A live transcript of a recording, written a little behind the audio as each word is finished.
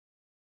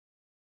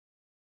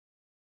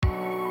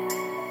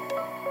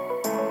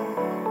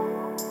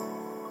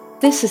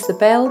This is the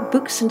Bell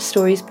Books and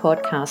Stories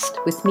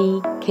podcast with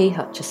me, Kay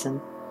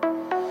Hutchison.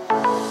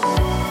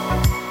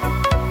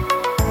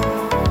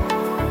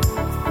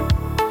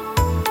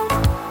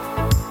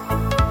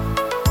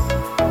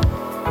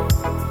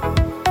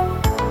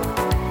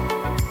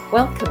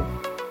 Welcome.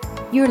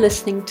 You're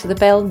listening to the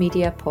Bell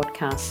Media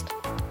podcast.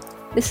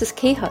 This is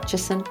Kay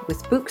Hutchison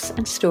with Books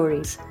and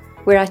Stories,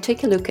 where I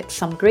take a look at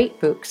some great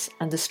books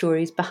and the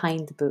stories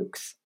behind the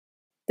books.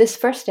 This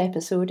first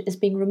episode is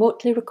being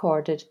remotely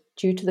recorded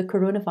due to the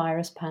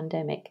coronavirus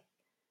pandemic,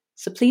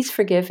 so please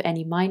forgive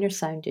any minor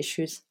sound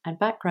issues and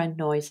background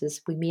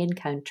noises we may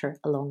encounter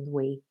along the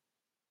way.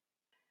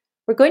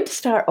 We're going to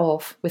start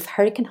off with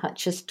Hurricane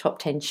Hutch's Top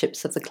 10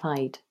 Ships of the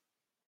Clyde.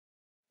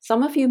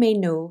 Some of you may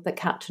know that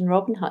Captain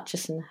Robin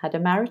Hutchison had a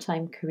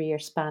maritime career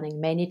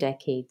spanning many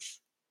decades.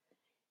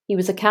 He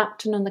was a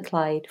captain on the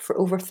Clyde for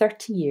over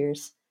 30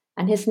 years,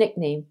 and his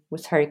nickname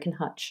was Hurricane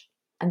Hutch,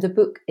 and the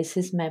book is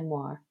his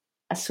memoir,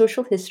 A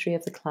Social History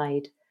of the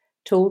Clyde,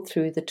 told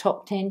through the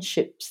top 10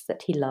 ships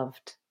that he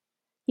loved.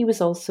 He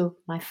was also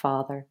my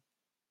father.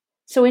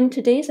 So in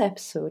today's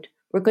episode,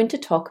 we're going to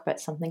talk about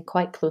something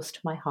quite close to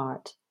my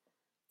heart,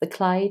 the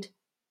Clyde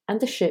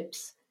and the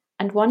ships,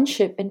 and one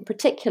ship in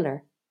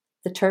particular,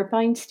 the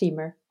turbine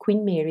steamer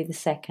Queen Mary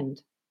II.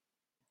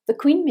 The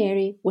Queen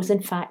Mary was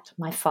in fact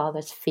my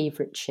father's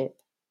favourite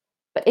ship,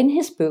 but in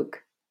his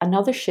book,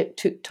 another ship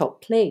took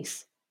top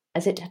place,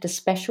 as it had a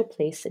special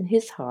place in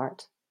his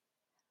heart.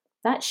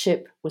 That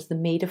ship was the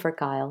Maid of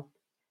Argyle,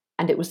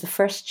 and it was the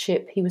first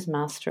ship he was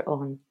master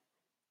on.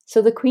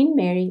 So the Queen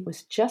Mary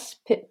was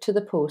just pipped to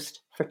the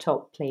post for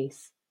top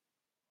place.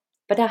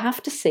 But I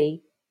have to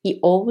say,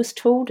 he always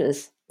told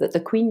us that the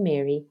Queen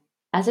Mary,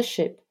 as a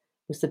ship,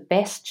 was the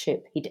best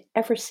ship he'd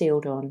ever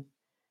sailed on,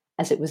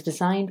 as it was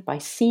designed by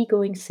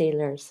seagoing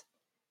sailors,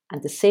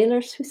 and the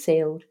sailors who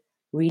sailed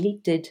really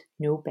did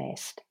know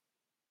best.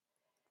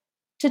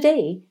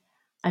 Today,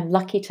 I'm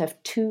lucky to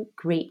have two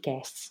great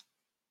guests.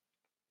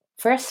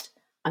 First,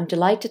 I'm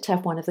delighted to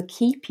have one of the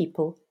key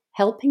people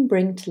helping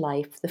bring to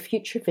life the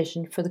future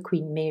vision for the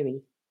Queen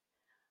Mary.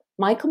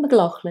 Michael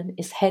McLaughlin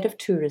is Head of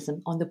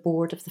Tourism on the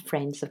board of the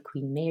Friends of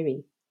Queen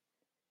Mary.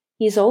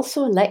 He is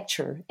also a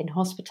lecturer in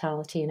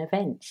hospitality and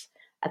events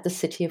at the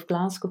City of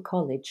Glasgow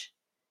College,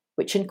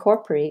 which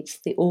incorporates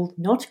the old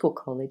Nautical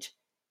College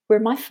where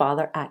my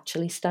father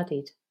actually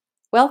studied.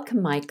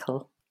 Welcome,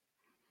 Michael.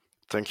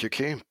 Thank you,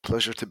 Kay.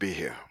 Pleasure to be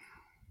here.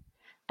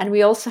 And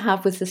we also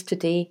have with us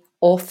today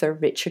author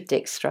Richard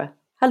Dykstra.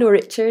 Hello,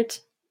 Richard.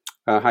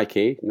 Hi,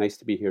 Kay. Nice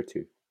to be here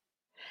too.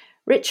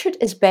 Richard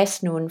is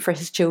best known for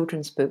his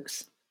children's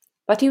books,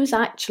 but he was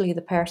actually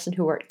the person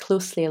who worked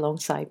closely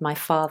alongside my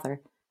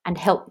father and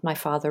helped my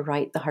father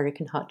write the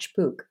Hurricane Hutch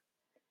book.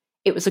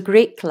 It was a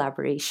great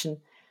collaboration,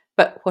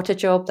 but what a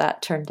job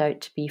that turned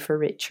out to be for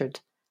Richard.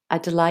 A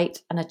delight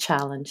and a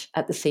challenge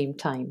at the same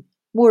time,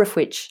 more of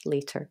which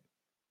later.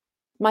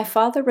 My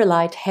father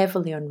relied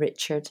heavily on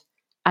Richard,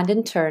 and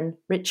in turn,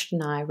 Richard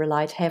and I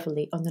relied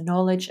heavily on the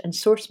knowledge and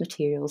source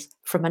materials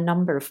from a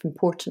number of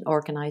important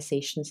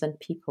organisations and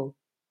people.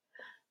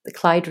 The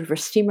Clyde River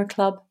Steamer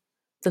Club,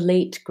 the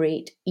late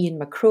great Ian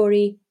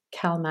McCrory,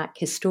 Calmac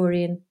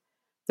historian,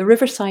 the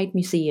Riverside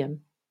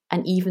Museum,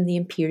 and even the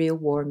Imperial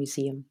War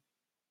Museum.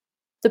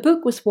 The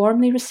book was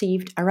warmly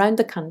received around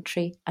the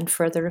country and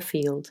further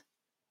afield.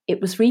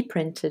 It was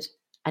reprinted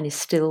and is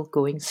still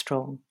going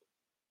strong.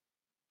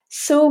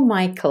 So,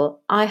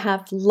 Michael, I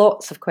have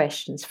lots of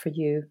questions for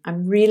you.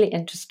 I'm really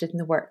interested in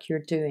the work you're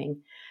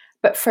doing.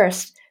 But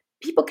first,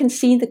 people can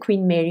see the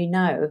Queen Mary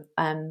now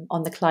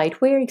on the Clyde.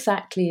 Where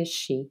exactly is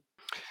she?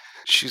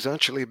 She's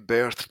actually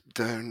berthed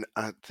down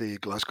at the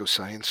Glasgow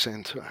Science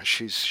Centre.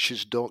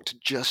 She's docked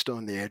just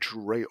on the edge,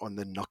 right on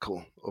the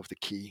knuckle of the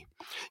quay.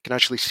 You can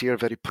actually see her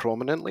very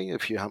prominently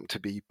if you happen to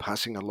be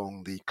passing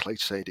along the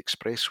Clydeside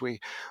Expressway,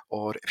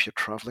 or if you're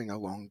travelling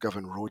along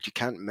Govan Road. You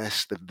can't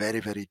miss the very,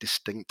 very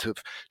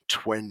distinctive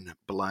twin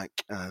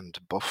black and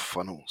buff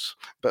funnels.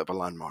 Bit of a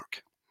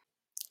landmark.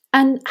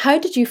 And how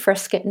did you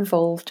first get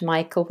involved,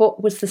 Michael?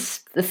 What was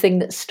the thing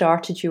that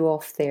started you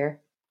off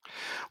there?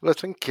 Well, I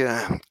think,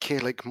 Kay,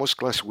 like most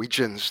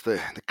Glaswegians,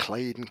 the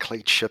Clyde and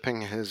Clyde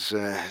shipping has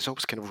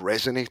always kind of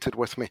resonated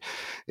with me.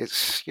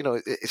 It's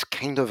it's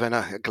kind of in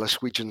a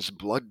Glaswegian's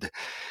blood.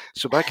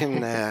 So back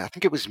in I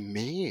think it was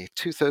May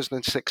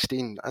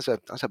 2016, as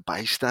a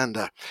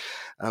bystander,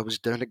 I was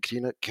down at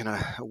Greenock and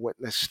I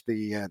witnessed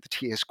the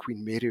TS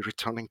Queen Mary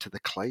returning to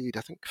the Clyde.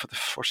 I think for the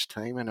first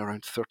time in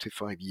around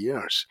 35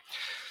 years.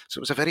 So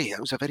it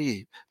was a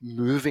very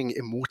moving,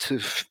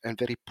 emotive, and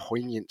very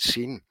poignant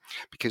scene,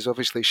 because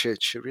obviously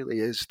she really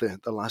is the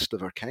last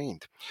of her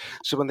kind.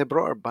 So when they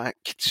brought her back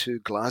to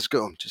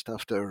Glasgow just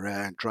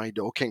after dry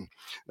docking,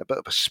 a bit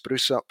of a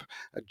spruce up,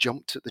 I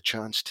jumped at the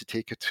chance to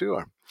take a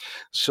tour.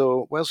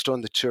 So whilst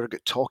on the tour, I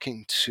got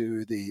talking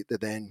to the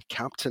then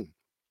captain,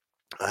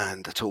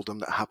 and I told them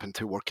that I happened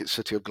to work at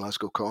City of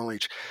Glasgow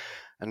College.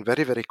 And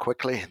very, very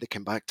quickly, they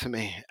came back to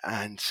me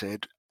and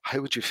said, How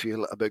would you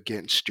feel about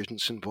getting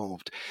students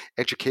involved?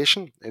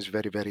 Education is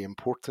very, very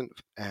important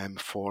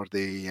for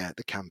the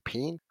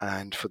campaign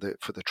and for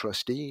the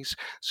trustees.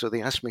 So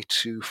they asked me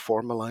to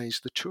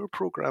formalise the tour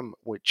programme,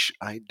 which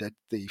I did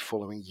the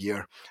following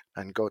year,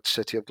 and got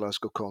City of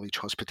Glasgow College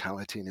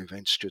hospitality and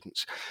event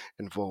students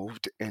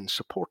involved in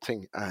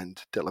supporting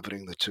and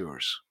delivering the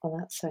tours. Oh,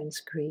 that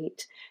sounds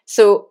great.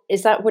 So,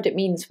 is that what it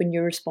means when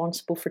you're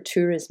responsible for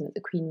tourism at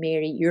the Queen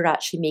Mary? You're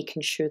actually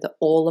making sure that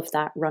all of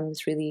that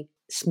runs really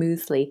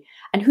smoothly.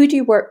 And who do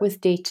you work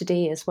with day to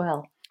day as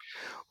well?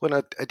 Well,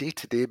 on a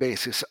day-to-day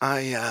basis,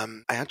 I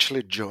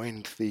actually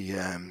joined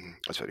I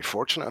was very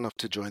fortunate enough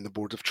to join the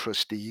board of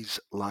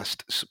trustees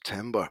last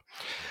September.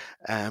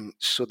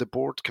 So the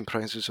board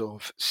comprises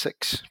of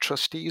 6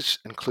 trustees,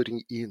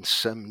 including Ian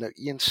Sim. Now,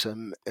 Ian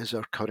Sim is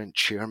our current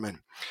chairman,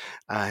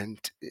 and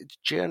it's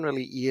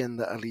generally Ian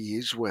that I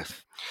liaise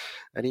with.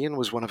 And Ian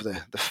was one of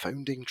the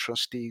founding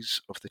trustees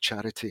of the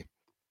charity.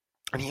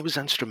 And he was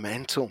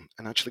instrumental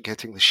in actually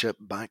getting the ship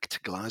back to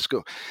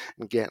Glasgow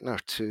and getting her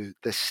to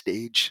this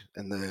stage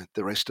in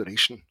the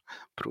restoration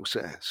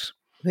process.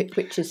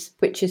 Which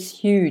is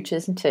huge,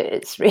 isn't it?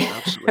 It's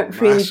Absolutely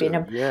really been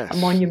massive, a yes.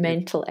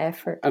 monumental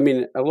effort. I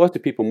mean, a lot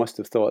of people must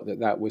have thought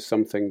that that was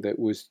something that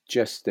was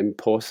just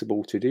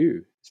impossible to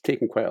do. It's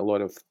taken quite a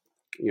lot of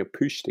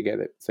push to get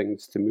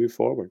things to move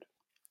forward.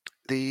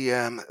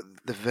 The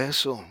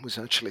vessel was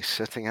actually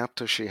sitting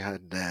after she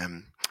had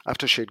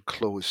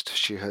closed.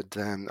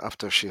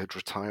 After she had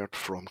retired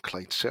from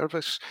Clyde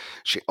service.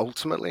 She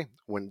ultimately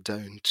went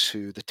down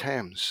to the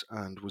Thames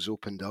and was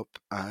opened up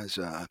as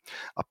a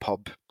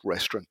pub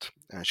restaurant.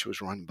 She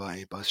was run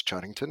by Buzz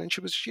Charrington, and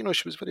she was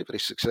very, very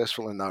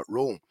successful in that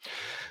role.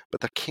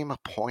 But there came a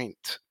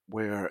point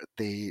where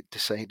they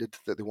decided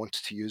that they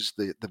wanted to use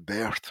the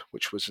berth,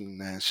 which was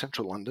in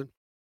central London,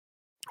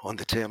 on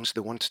the Thames.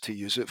 They wanted to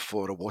use it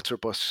for a water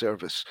bus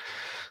service.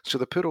 So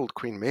the poor old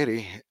Queen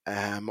Mary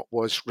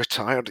was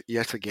retired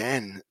yet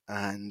again,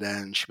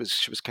 and she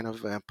was kind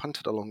of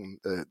punted along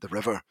the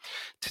river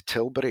to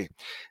Tilbury.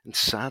 And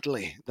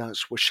sadly,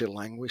 that's where she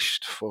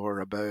languished for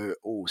about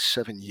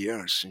 7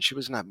 years. And she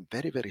was in a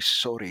very, very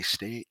sorry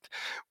state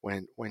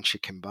when she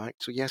came back.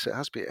 So yes, it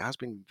has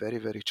been very,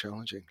 very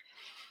challenging.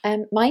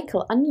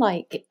 Michael,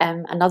 unlike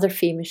another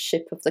famous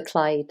ship of the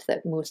Clyde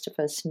that most of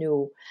us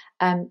know,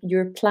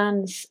 your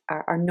plans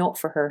are not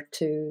for her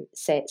to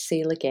set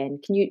sail again.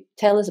 Can you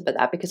tell us about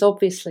that? Because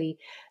obviously,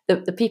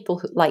 the people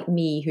like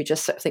me who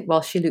just sort of think,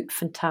 well, she looked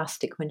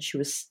fantastic when she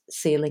was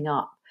sailing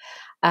up.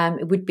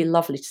 It would be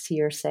lovely to see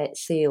her set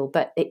sail,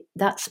 but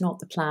that's not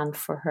the plan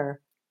for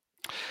her.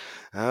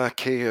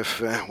 Okay,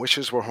 if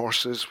wishes were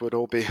horses, would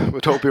all be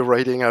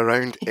riding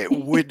around. It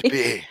would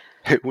be.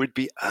 It would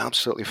be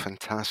absolutely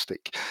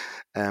fantastic.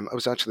 I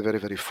was actually very,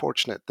 very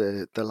fortunate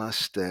the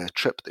last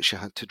trip that she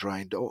had to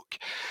dry dock.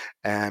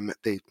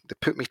 They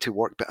put me to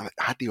work, but I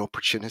had the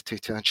opportunity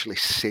to actually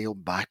sail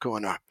back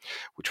on her,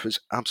 which was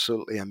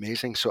absolutely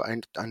amazing. So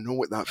I know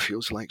what that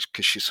feels like,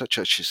 because she's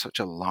such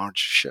a large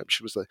ship.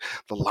 She was the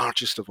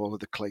largest of all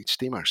of the Clyde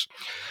steamers.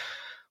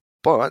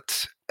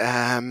 But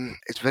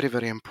it's very,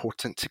 very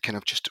important to kind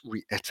of just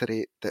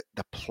reiterate that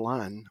the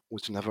plan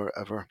was never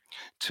ever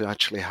to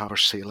actually have her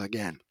sail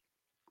again,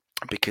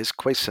 because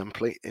quite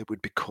simply it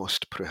would be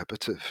cost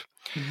prohibitive.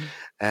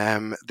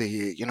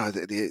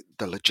 The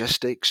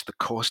logistics, the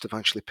cost of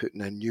actually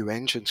putting in new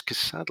engines, because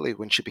sadly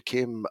when she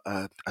became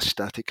a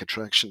static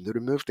attraction, they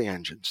removed the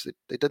engines.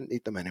 They didn't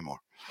need them anymore.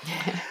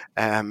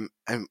 And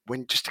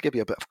just to give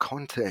you a bit of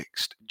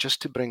context,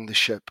 just to bring the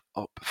ship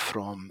up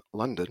from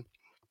London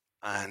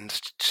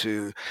and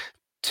to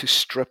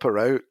strip her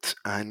out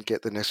and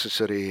get the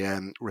necessary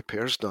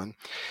repairs done,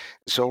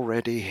 it's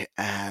already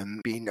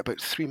been about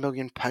 £3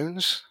 million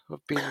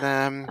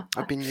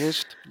have been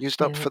used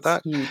up Yeah, for it's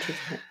that. huge,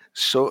 isn't it?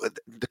 So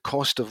the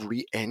cost of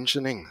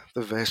re-engineing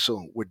the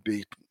vessel would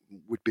be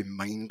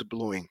mind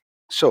blowing.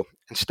 So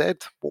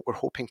instead, what we're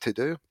hoping to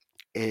do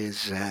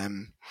is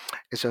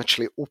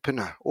actually open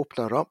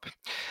her up,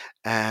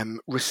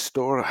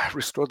 restore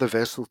the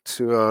vessel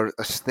to her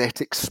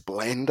aesthetic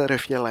splendour,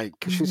 if you like.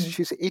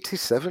 She's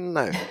 87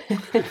 now,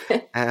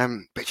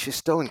 but she's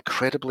still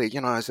incredibly,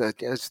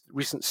 as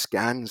recent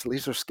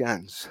laser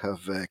scans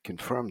have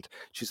confirmed,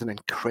 she's an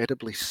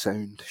incredibly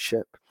sound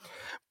ship.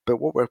 But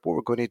what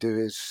we're going to do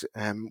is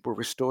we're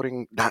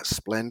restoring that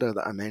splendour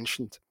that I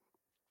mentioned.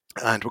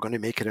 And we're going to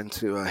make it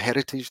into a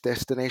heritage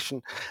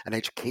destination, an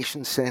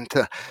education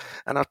centre,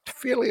 and a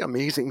fairly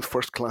amazing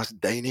first-class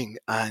dining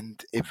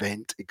and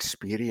event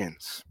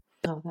experience.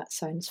 Oh, that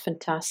sounds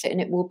fantastic.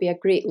 And it will be a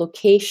great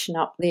location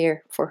up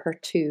there for her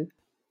too.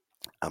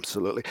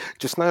 Absolutely.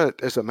 Just now,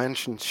 as I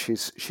mentioned,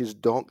 she's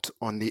docked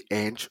on the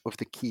edge of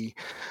the quay,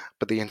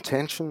 but the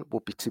intention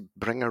will be to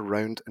bring her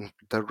round and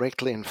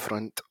directly in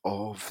front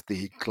of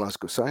the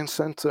Glasgow Science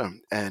Centre,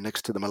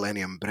 next to the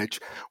Millennium Bridge,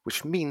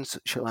 which means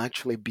she'll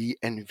actually be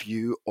in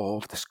view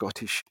of the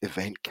Scottish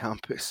Event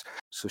Campus.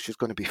 So she's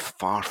going to be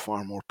far,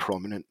 far more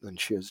prominent than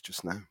she is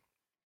just now.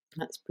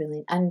 That's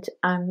brilliant.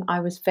 And I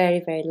was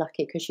very, very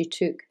lucky because you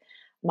took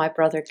my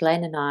brother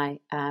Glenn and I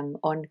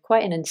on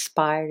quite an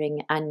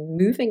inspiring and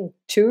moving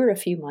tour a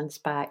few months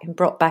back, and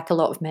brought back a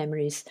lot of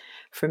memories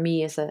for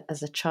me as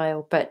a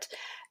child. But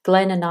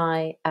Glenn and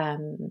I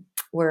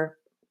were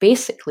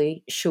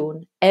basically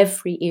shown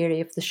every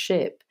area of the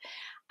ship.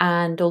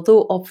 And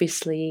although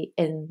obviously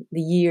in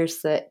the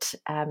years that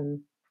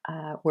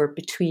were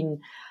between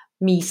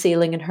me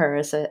sailing and her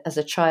as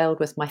a child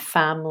with my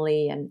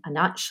family, and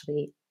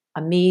actually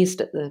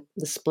amazed at the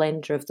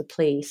splendour of the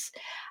place,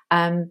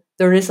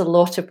 there is a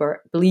lot of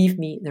work. Believe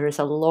me, there is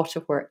a lot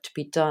of work to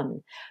be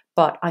done.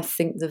 But I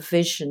think the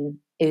vision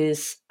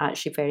is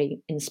actually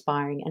very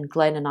inspiring. And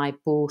Glenn and I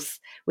both,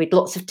 we had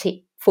lots of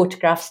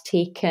photographs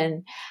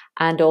taken,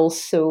 and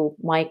also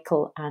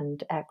Michael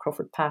and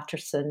Crawford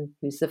Patterson,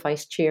 who's the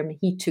vice chairman,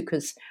 he took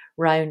us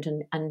round,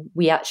 and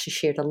we actually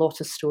shared a lot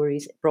of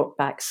stories. It brought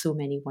back so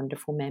many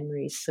wonderful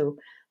memories. So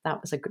that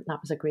was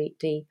a great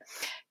day.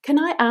 Can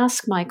I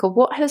ask, Michael,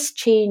 what has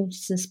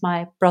changed since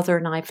my brother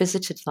and I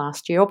visited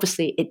last year?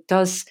 Obviously, it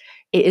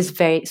is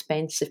very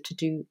expensive to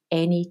do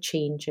any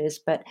changes,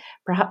 but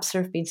perhaps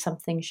there have been some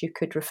things you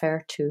could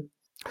refer to.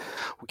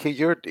 Okay,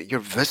 your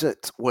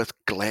visit with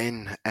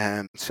Glenn,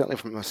 certainly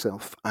for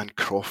myself and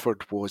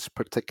Crawford, was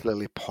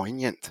particularly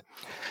poignant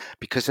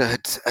because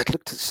I'd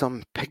looked at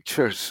some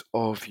pictures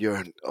of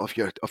your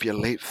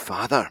late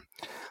father,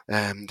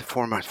 the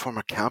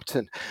former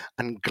captain,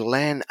 and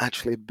Glenn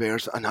actually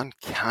bears an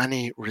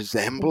uncanny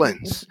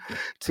resemblance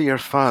to your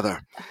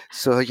father.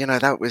 So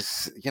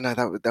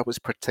that was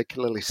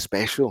particularly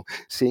special,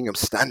 seeing him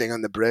standing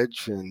on the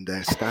bridge and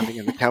standing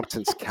in the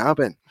captain's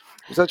cabin.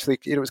 It was actually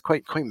it was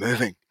quite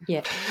moving.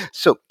 Yeah.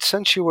 So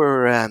since you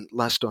were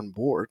last on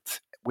board,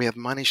 we have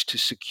managed to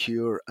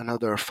secure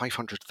another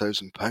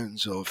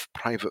 £500,000 of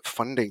private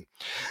funding,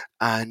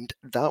 and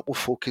that will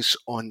focus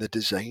on the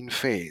design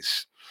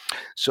phase.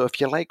 So if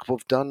you like,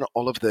 we've done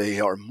all of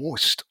or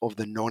most of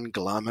the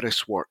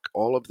non-glamorous work,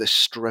 all of the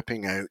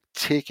stripping out,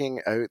 taking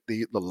out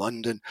the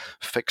London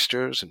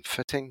fixtures and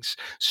fittings,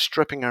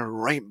 stripping her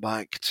right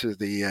back to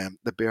the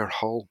bare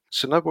hull.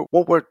 So now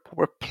what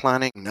we're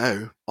planning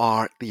now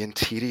are the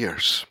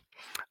interiors.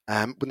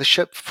 When the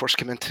ship first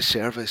came into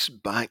service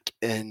back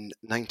in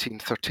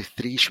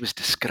 1933, she was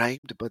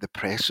described by the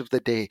press of the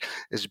day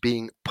as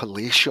being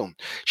palatial.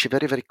 She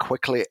very, very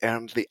quickly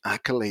earned the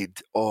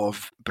accolade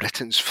of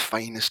Britain's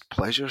finest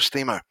pleasure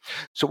steamer.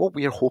 So what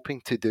we are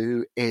hoping to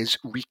do is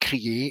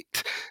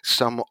recreate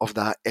some of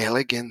that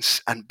elegance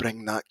and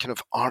bring that kind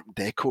of Art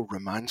Deco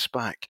romance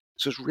back.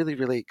 So it's really,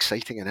 really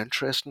exciting and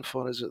interesting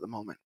for us at the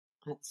moment.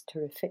 That's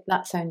terrific.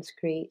 That sounds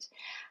great.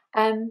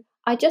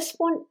 I just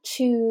want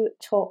to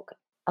talk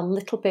a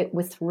little bit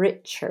with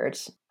Richard.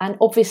 And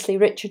obviously,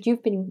 Richard,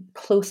 you've been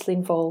closely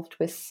involved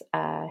with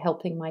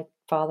helping my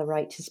father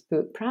write his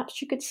book.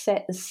 Perhaps you could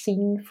set the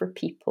scene for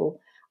people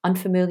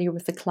unfamiliar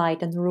with the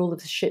Clyde and the role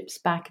of the ships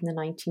back in the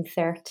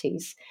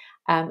 1930s,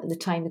 at the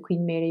time the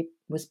Queen Mary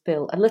was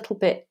built. A little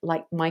bit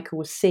like Michael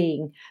was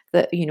saying,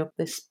 that,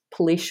 this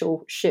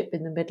palatial ship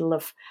in the middle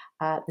of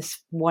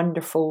this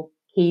wonderful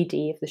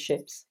heyday of the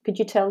ships. Could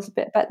you tell us a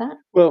bit about that?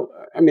 Well,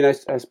 I mean, I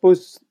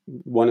suppose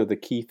one of the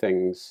key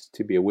things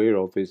to be aware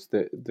of is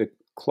that the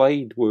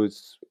Clyde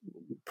was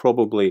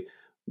probably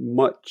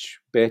much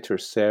better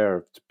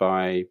served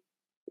by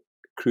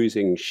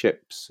cruising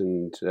ships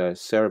and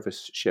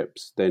service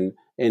ships than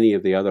any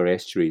of the other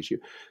estuaries.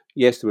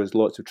 Yes, there was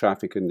lots of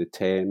traffic in the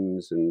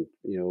Thames and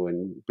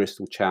in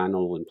Bristol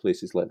Channel and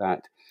places like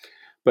that.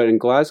 But in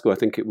Glasgow, I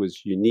think it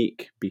was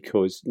unique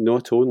because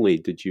not only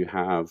did you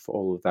have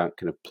all of that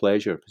kind of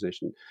pleasure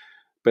position,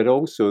 but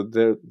also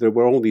there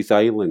were all these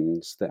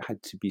islands that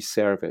had to be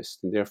serviced,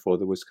 and therefore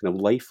there was kind of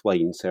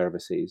lifeline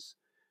services.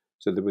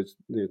 So there was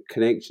the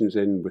connections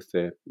in with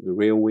the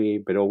railway,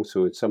 but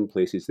also in some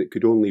places that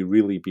could only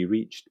really be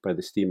reached by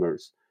the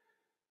steamers.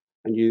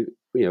 And in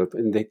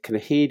the kind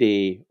of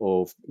heyday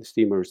of the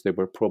steamers, there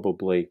were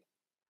probably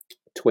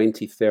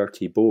 20,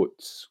 30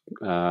 boats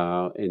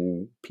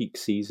in peak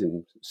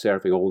season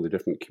serving all the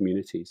different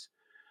communities.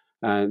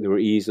 And there were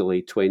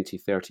easily 20,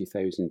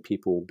 30,000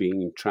 people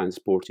being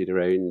transported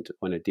around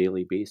on a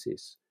daily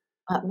basis.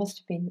 That must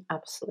have been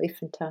absolutely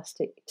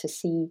fantastic to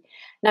see.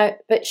 Now,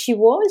 but she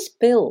was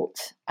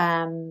built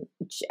at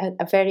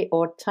a very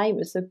odd time. It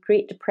was the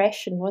Great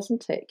Depression,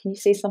 wasn't it? Can you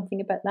say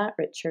something about that,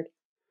 Richard?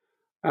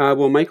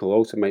 Well, Michael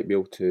also might be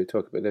able to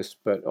talk about this,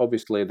 but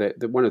obviously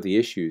one of the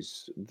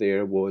issues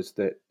there was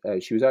that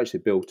she was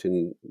actually built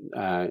in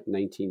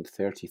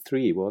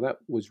 1933. Well, that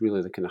was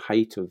really the kind of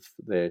height of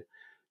the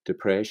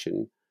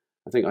Depression.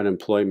 I think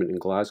unemployment in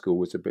Glasgow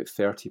was about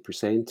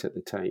 30% at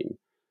the time.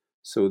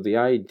 So the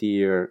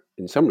idea,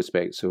 in some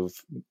respects, of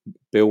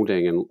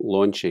building and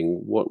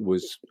launching what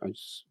was,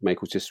 as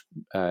Michael just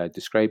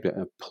described it,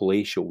 a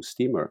palatial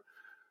steamer,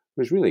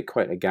 was really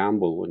quite a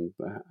gamble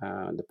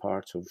on the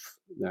part of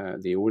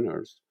the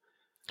owners.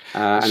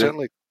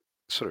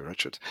 Sorry,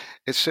 Richard.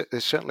 It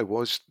certainly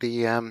was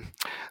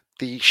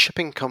the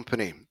shipping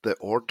company that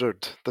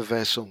ordered the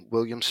vessel,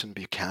 Williamson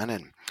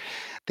Buchanan.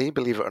 They,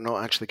 believe it or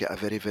not, actually get a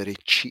very, very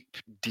cheap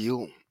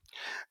deal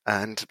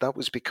And that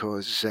was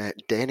because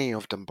Denny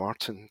of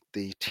Dumbarton,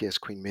 the TS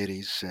Queen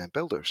Mary's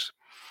builders,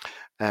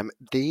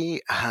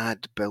 they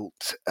had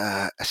built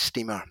a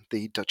steamer,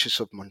 the Duchess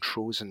of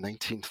Montrose, in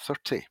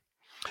 1930.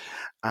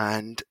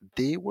 And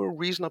they were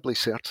reasonably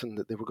certain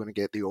that they were going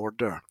to get the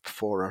order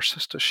for our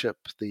sister ship,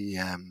 the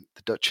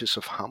Duchess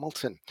of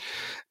Hamilton.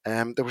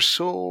 They were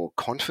so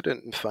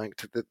confident, in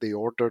fact, that they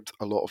ordered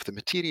a lot of the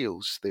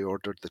materials. They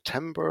ordered the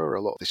timber,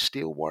 a lot of the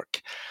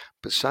steelwork,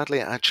 but sadly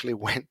it actually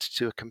went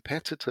to a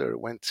competitor. It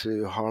went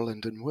to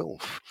Harland and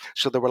Wolff.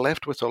 So they were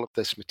left with all of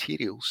this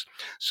materials.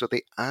 So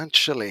they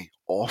actually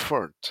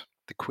offered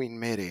the Queen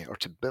Mary, or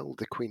to build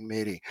the Queen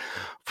Mary,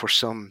 for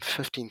some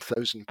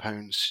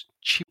 £15,000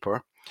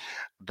 cheaper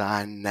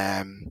than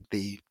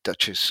the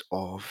Duchess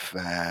of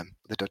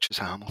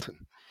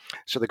Hamilton.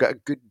 So they got a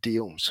good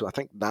deal. So I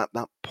think that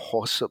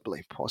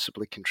possibly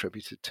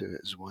contributed to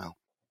it as well.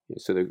 Yeah,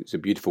 so there's a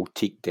beautiful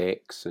teak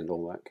decks and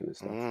all that kind of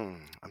stuff.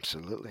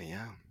 Absolutely,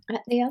 yeah.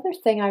 The other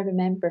thing I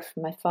remember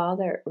from my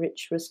father,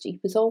 Rich, was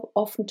he was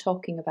often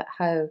talking about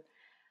how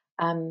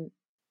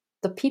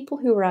the people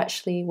who were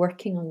actually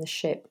working on the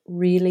ship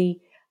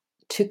really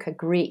took a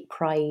great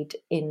pride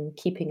in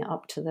keeping it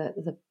up to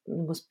the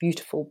most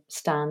beautiful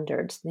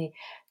standards.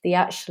 They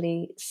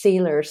actually,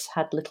 sailors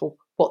had little,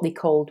 what they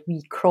called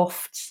wee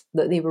crofts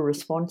that they were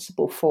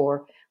responsible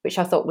for, which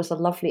I thought was a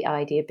lovely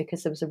idea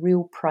because there was a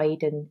real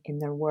pride in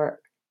their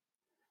work.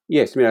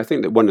 Yes, I mean, I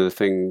think that one of the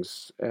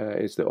things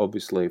is that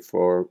obviously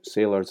for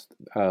sailors,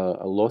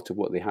 a lot of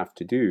what they have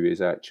to do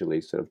is actually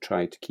sort of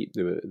try to keep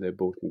the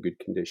boat in good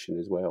condition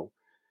as well.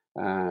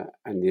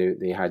 And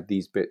they had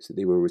these bits that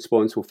they were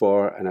responsible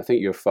for. And I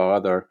think your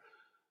father,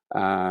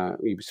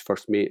 he was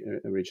first mate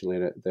originally,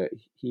 that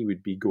he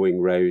would be going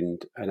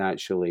round and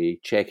actually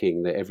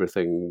checking that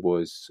everything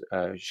was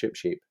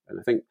shipshape.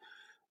 And I think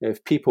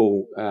if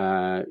people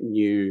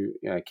knew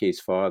Kay's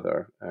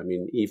father, I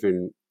mean,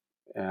 even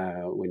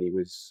when he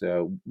was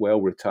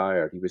well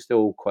retired, he was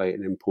still quite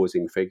an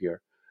imposing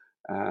figure.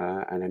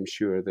 And I'm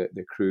sure that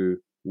the crew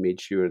made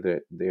sure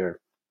that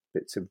their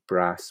bits of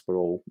brass were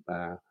all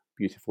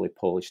beautifully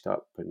polished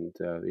up, and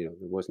there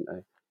wasn't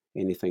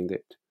anything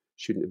that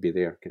shouldn't be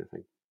there, kind of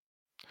thing.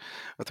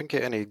 I think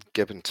at any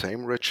given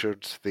time,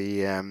 Richard,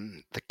 the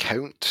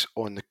count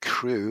on the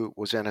crew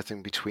was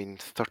anything between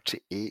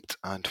 38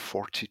 and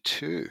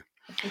 42.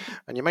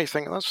 And you might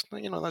think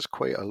that's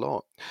quite a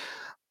lot.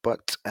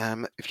 But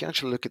if you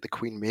actually look at the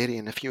Queen Mary,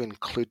 and if you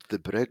include the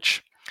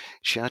bridge,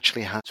 she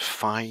actually has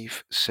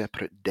 5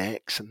 separate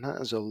decks, and that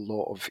is a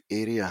lot of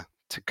area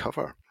to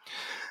cover.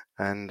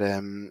 And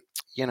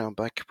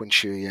back when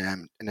she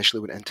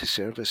initially went into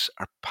service,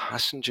 our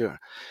passenger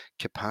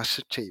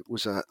capacity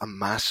was a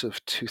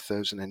massive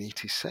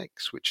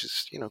 2,086, which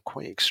is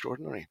quite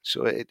extraordinary.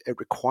 So it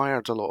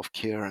required a lot of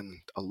care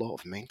and a lot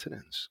of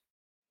maintenance.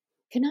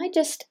 Can I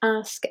just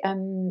ask,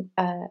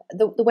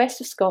 the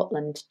west of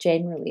Scotland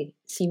generally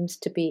seems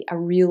to be a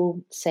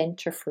real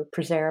centre for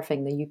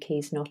preserving the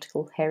UK's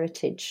nautical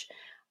heritage.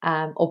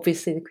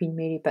 Obviously the Queen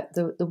Mary, but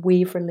the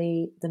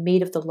Waverley, the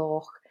Maid of the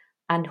Loch,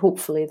 and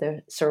hopefully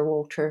the Sir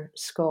Walter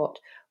Scott.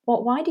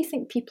 Why do you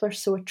think people are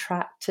so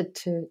attracted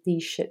to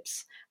these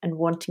ships and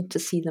wanting to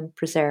see them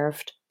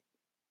preserved?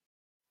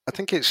 I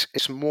think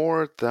it's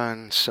more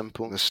than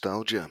simple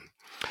nostalgia.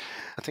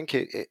 I think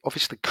it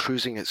obviously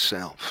cruising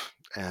itself,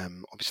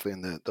 obviously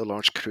in the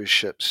large cruise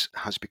ships,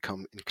 has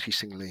become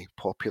increasingly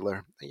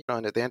popular.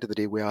 And at the end of the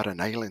day, we are an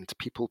island.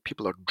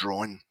 People are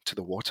drawn to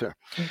the water.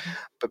 Mm-hmm.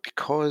 But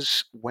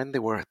because when they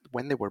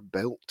were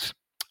built,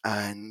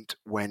 and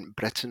when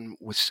Britain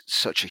was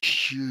such a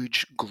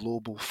huge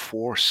global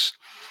force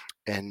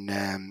in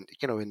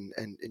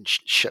in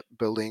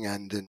shipbuilding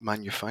and in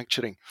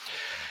manufacturing,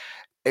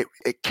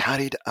 it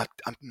carried a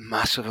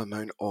massive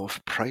amount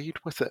of pride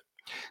with it.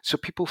 So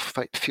people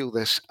feel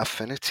this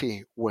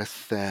affinity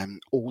with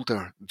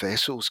older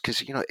vessels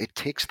because it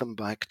takes them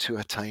back to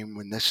a time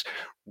when this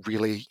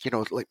really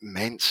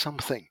meant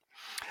something,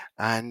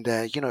 and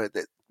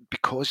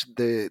because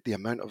the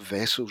amount of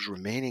vessels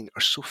remaining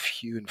are so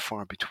few and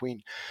far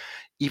between,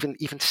 even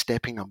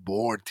stepping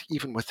aboard,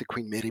 even with the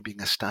Queen Mary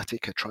being a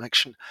static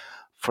attraction,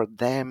 for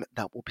them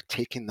that will be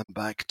taking them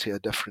back to a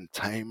different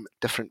time,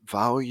 different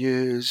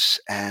values,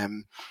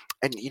 and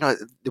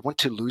they want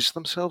to lose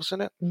themselves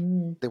in it.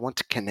 Mm. They want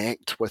to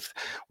connect with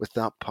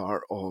that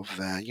part of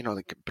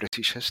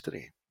British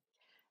history.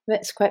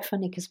 It's quite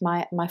funny because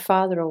my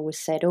father always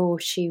said, "Oh,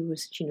 she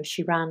was,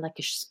 she ran like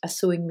a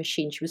sewing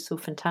machine. She was so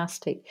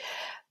fantastic."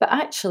 But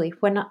actually,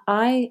 when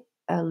I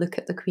look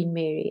at the Queen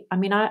Mary, I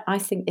mean, I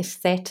think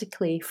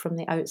aesthetically from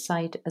the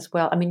outside as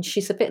well. I mean,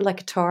 she's a bit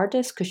like a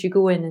TARDIS because you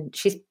go in and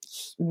she's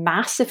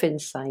massive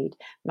inside,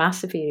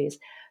 massive areas,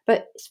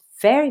 but it's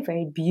very,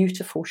 very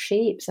beautiful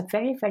shapes, a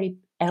very, very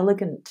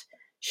elegant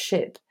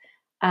ship.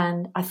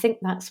 And I think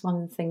that's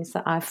one of the things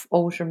that I've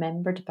always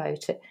remembered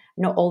about it.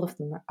 Not all of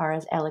them are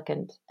as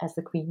elegant as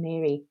the Queen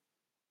Mary.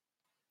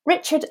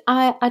 Richard,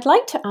 I'd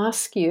like to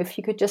ask you if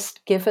you could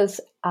just give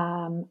us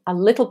a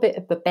little bit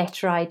of a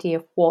better idea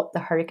of what the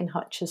Hurricane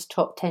Hutch's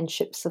Top 10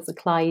 Ships of the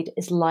Clyde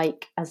is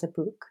like as a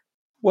book.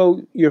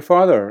 Well, your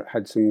father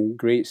had some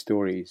great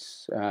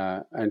stories,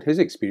 and his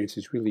experience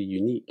is really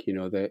unique.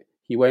 That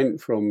he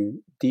went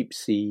from deep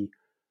sea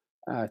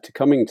to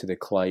coming to the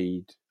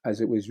Clyde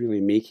as it was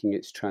really making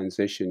its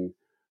transition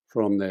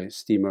from the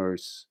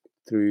steamers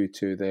through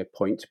to the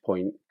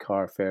point-to-point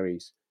car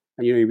ferries.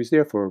 And he was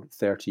there for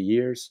 30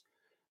 years.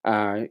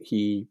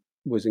 He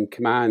was in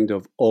command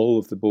of all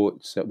of the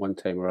boats at one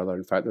time or other.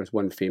 In fact, there's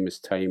one famous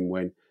time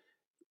when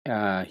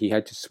he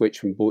had to switch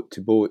from boat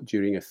to boat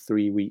during a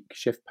 3-week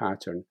shift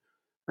pattern,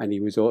 and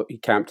he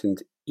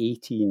captained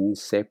 18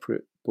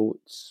 separate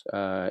boats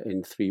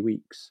in 3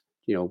 weeks.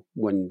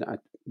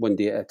 One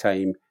day at a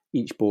time,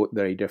 each boat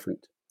very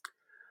different.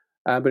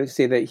 But to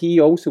say that he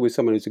also was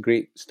someone who's a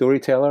great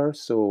storyteller,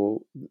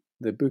 so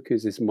the book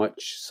is as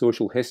much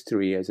social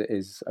history as it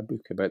is a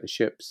book about the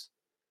ships.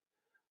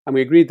 And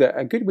we agreed that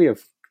a good way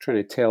of trying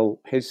to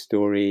tell his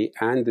story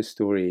and the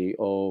story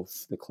of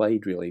the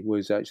Clyde really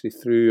was actually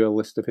through a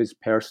list of his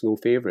personal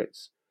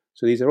favourites.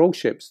 So these are all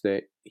ships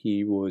that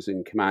he was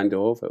in command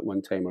of at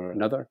one time or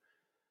another.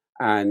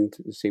 And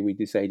say we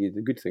decided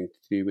the good thing to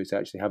do was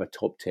actually have a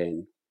top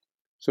 10.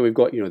 So we've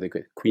got,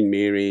 the Queen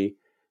Mary,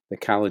 the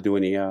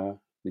Caledonia,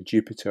 the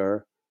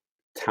Jupiter,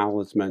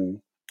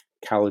 Talisman,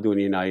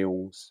 Caledonian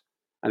Isles,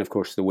 and of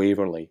course the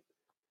Waverley.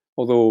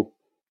 Although,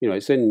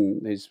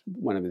 it's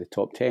one of the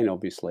top 10,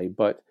 obviously,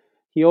 but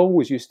he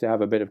always used to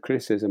have a bit of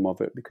criticism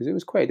of it because it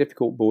was quite a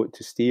difficult boat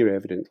to steer,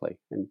 evidently,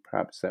 and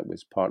perhaps that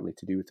was partly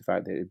to do with the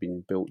fact that it had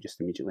been built just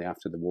immediately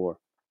after the war.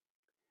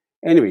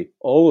 Anyway,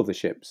 all of the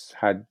ships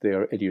had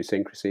their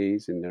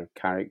idiosyncrasies and their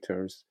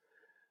characters.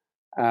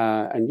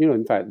 And,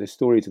 in fact, the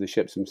stories of the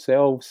ships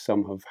themselves,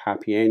 some have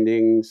happy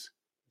endings,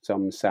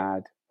 some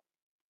sad.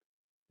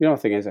 The other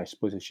thing is, I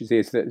suppose I should say,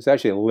 is that there's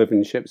actually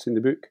 11 ships in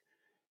the book,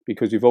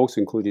 because we've also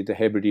included the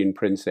Hebridean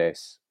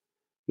Princess.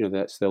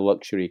 That's the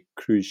luxury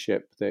cruise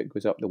ship that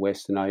goes up the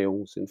Western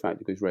Isles. In fact,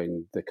 it goes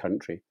around the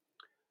country.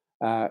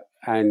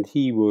 And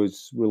he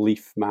was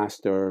relief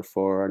master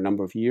for a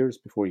number of years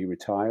before he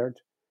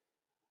retired.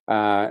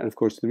 And of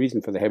course, the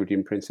reason for the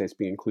Hebridean Princess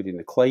being included in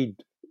the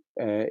Clyde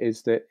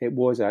is that it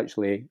was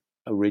actually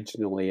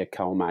originally a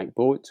Calmac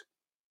boat.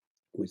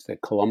 It was the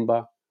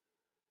Columba.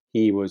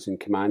 He was in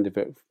command of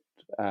it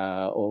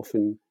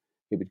often.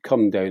 It would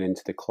come down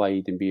into the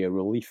Clyde and be a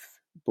relief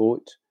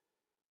boat.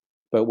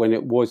 But when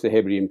it was the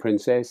Hebridean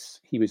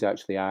Princess, he was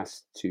actually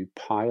asked to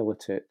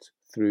pilot it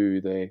through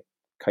the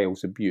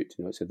Kyles of Bute.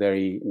 It's a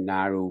very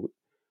narrow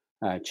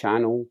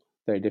channel,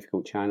 very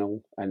difficult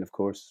channel. And of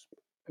course,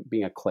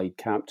 being a Clyde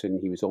captain,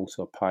 he was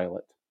also a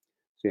pilot.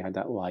 So he had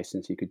that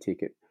license, he could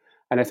take it.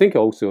 And I think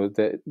also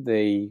that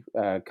the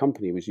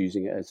company was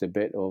using it as a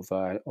bit of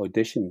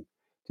audition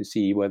to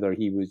see whether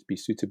he would be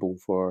suitable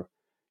for,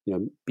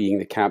 being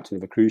the captain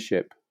of a cruise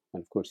ship.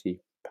 And of course, he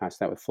passed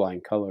that with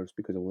flying colours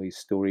because of all these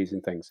stories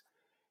and things.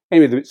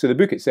 Anyway, so the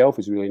book itself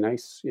is really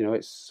nice.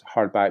 It's a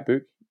hardback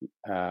book.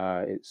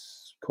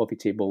 It's coffee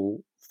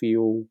table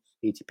feel,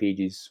 80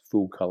 pages,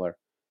 full colour.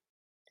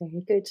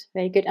 Very good,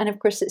 very good. And of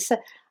course, it's a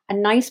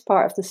nice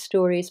part of the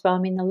story as well. I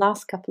mean, the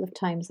last couple of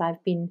times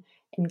I've been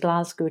in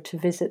Glasgow to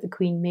visit the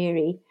Queen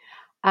Mary,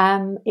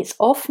 it's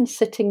often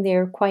sitting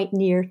there quite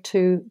near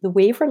to the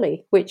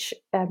Waverley, which,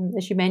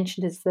 as you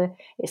mentioned, it's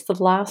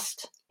the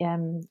last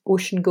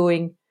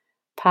ocean-going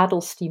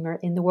paddle steamer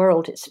in the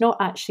world. It's not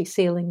actually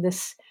sailing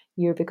this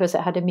year because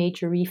it had a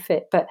major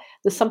refit, but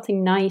there's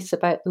something nice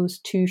about those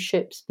two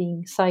ships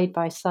being side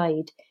by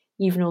side,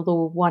 even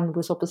although one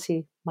was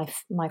obviously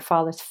my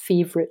father's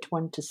favourite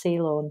one to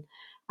sail on,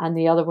 and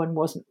the other one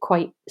wasn't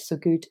quite so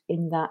good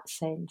in that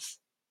sense.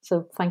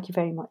 So thank you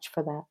very much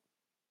for that.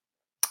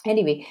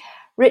 Anyway,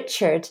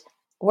 Richard,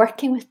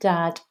 working with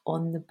Dad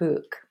on the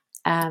book,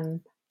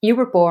 you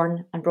were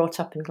born and brought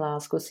up in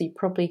Glasgow, so you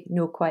probably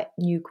knew quite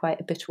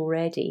a bit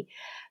already.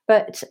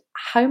 But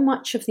how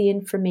much of the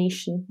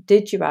information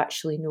did you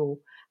actually know?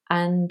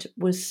 And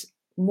was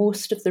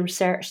most of the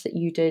research that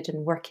you did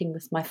and working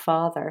with my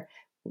father,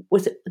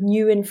 was it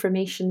new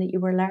information that you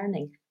were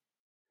learning?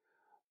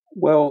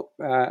 Well,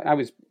 I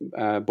was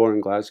born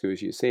in Glasgow,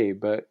 as you say,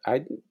 but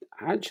I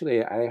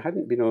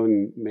hadn't been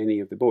on many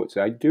of the boats.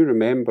 I do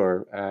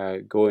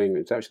remember going.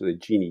 It's actually the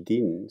Jeannie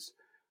Deans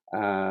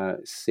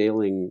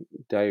sailing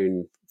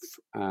down,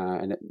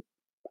 and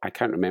I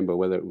can't remember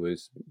whether it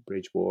was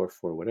Bridge Wharf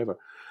or whatever.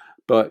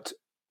 But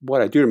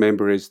what I do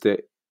remember is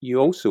that you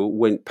also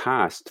went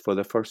past for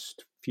the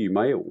first few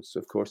miles,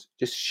 of course,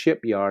 just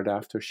shipyard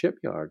after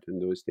shipyard in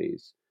those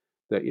days.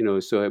 So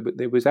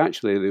it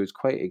was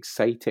quite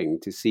exciting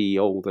to see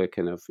all the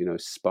kind of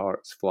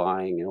sparks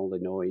flying and all the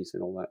noise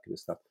and all that kind of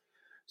stuff.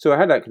 So I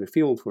had that kind of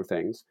feel for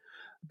things.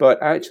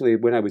 But actually,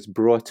 when I was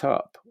brought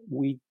up,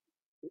 we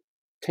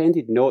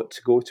tended not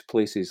to go to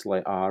places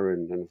like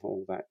Arran and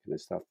all that kind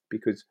of stuff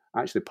because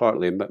actually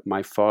partly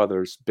my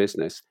father's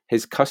business,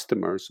 his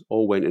customers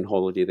all went on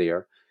holiday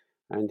there,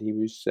 and he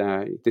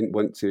didn't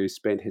want to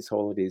spend his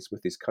holidays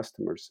with his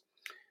customers.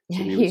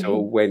 So we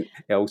all went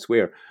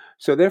elsewhere.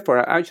 So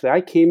therefore, actually,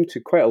 I came to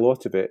quite a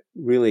lot of it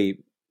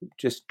really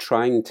just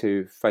trying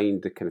to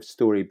find the kind of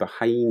story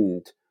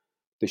behind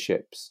the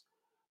ships.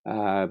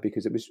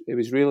 because it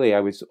was really, I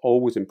was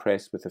always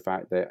impressed with the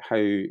fact that how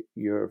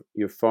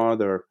your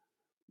father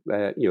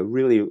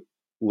really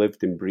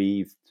lived and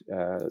breathed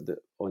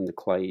on the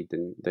Clyde,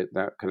 and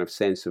that kind of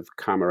sense of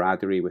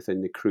camaraderie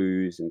within the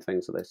crews and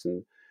things like this,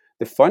 and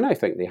the fun I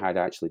think they had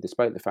actually,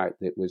 despite the fact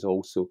that it was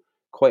also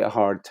quite a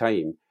hard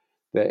time.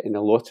 That in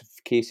a lot of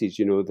cases,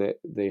 that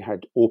they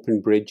had open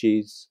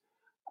bridges,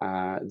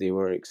 they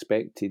were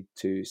expected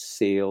to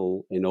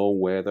sail in all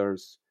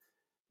weathers.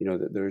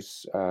 That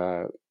there's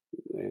a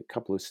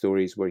couple of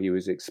stories where he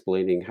was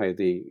explaining how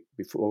they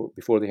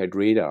before they had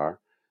radar,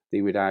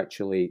 they would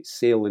actually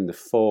sail in the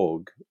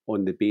fog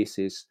on the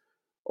basis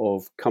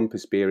of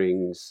compass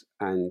bearings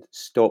and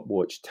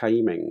stopwatch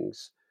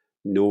timings,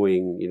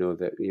 knowing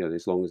that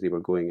as long as they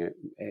were going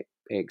at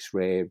X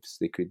revs,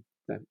 they could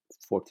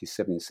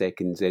 47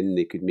 seconds in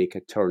they could make a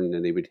turn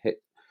and they would hit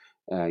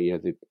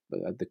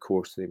the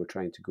course they were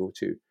trying to go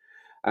to.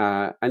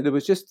 And there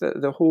was just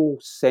the whole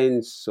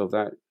sense of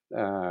that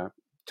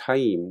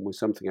time was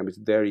something I was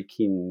very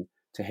keen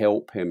to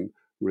help him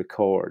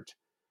record.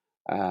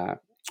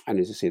 And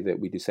as I say, that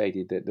we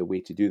decided that the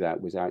way to do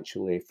that was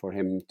actually for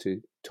him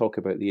to talk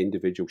about the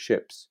individual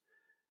ships.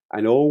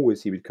 And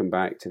always he would come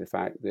back to the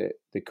fact that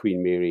the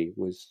Queen Mary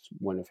was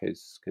one of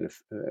his kind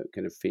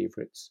of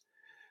favourites.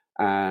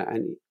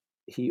 And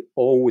he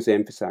always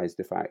emphasised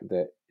the fact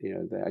that,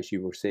 that, as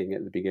you were saying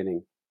at the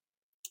beginning,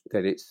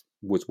 that it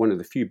was one of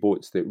the few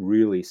boats that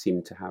really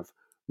seemed to have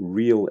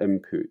real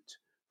input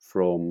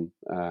from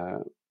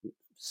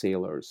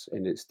sailors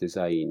in its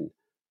design,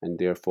 and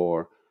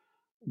therefore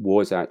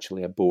was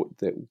actually a boat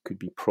that could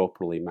be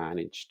properly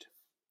managed.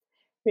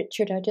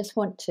 Richard, I just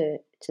want to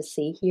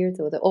say here,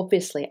 though, that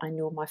obviously I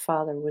know my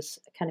father was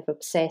kind of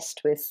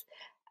obsessed with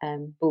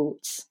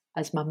boats,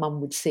 as my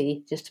mum would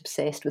say, just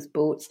obsessed with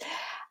boats.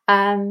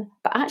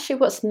 But actually,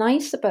 what's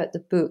nice about the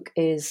book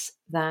is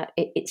that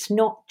it's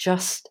not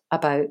just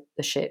about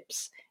the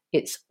ships,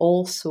 it's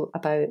also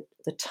about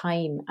the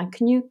time. And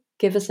can you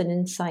give us an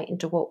insight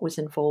into what was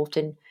involved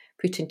in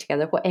putting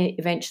together what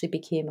eventually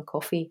became a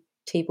coffee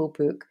table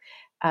book?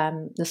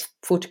 There's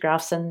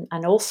photographs and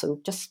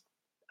also just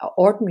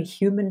ordinary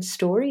human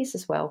stories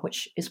as well,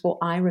 which is what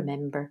I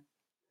remember.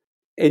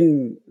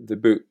 In the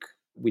book,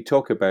 we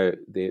talk about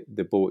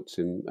the boats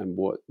and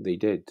what they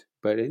did,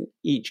 but in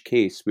each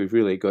case, we've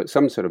really got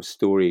some sort of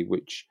story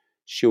which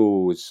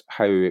shows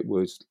how it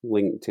was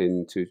linked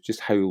into just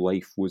how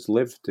life was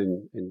lived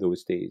in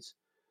those days.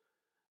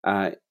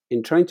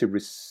 In trying to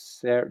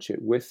research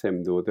it with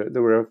him, though,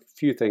 there were a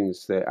few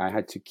things that I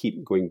had to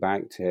keep going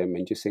back to him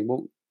and just saying,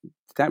 well,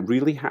 did that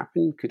really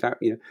happen? Could that,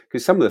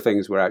 because some of the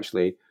things were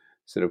actually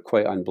sort of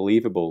quite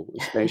unbelievable,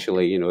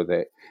 especially,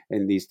 that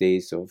in these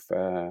days of,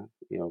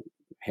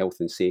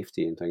 health and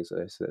safety and things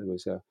like this, there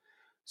was a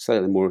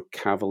slightly more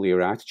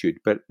cavalier attitude.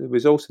 But there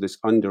was also this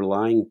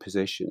underlying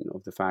position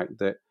of the fact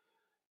that,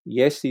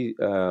 yes,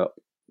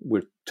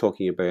 we're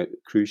talking about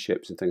cruise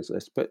ships and things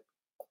like this, but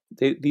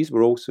these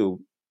were also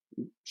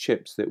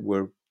ships that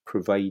were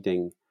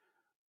providing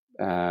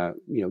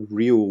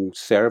real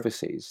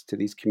services to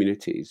these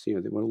communities. They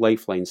were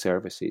lifeline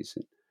services.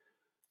 And,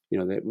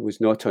 it was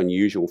not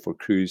unusual for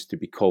crews to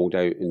be called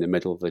out in the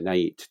middle of the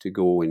night to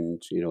go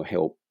and,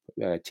 help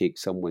take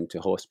someone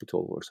to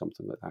hospital or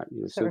something like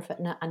that. Sort of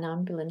an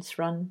ambulance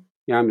run.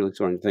 Yeah, ambulance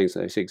run, things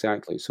like this,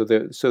 exactly. So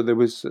there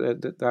was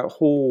that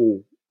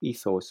whole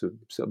ethos of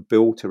sort of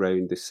built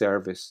around the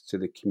service to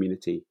the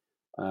community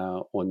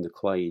on the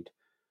Clyde.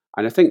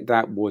 And I think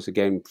that was,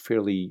 again,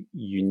 fairly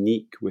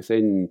unique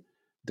within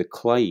the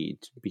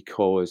Clyde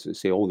because,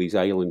 say, all these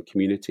island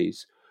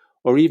communities,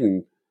 or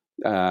even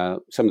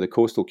some of the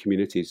coastal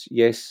communities,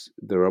 yes,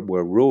 there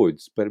were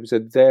roads, but it was a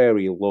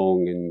very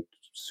long and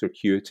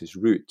circuitous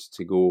route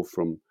to go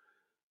from,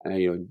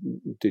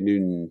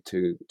 Dunoon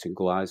to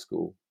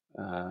Glasgow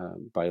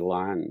by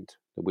land.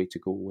 The way to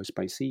go was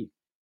by sea.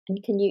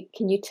 And can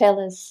you tell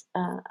us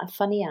a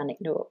funny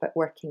anecdote about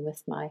working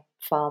with my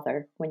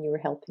father when you were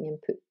helping him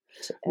put?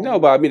 No,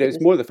 but I mean,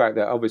 it's more the fact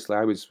that obviously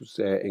I was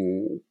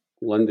in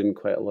London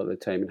quite a lot of the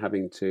time and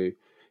having to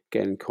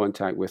get in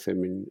contact with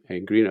him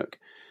in Greenock.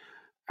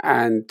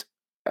 And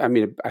I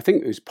mean, I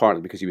think it was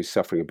partly because he was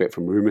suffering a bit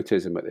from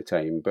rheumatism at the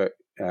time, but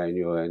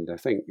and I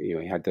think he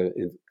had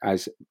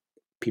as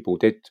people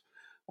did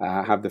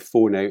have the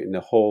phone out in the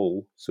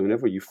hall. So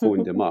whenever you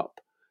phoned him up,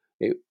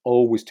 it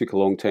always took a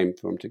long time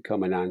for him to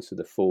come and answer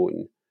the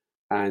phone,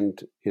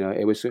 and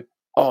it was,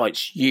 oh,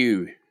 it's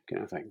you,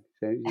 kind of thing.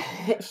 So,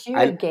 it's you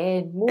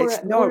again.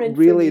 It's not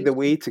really the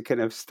way to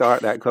kind of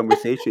start that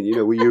conversation,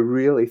 where you're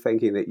really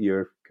thinking that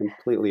you're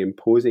completely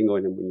imposing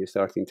on him when you're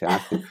starting to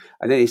ask him.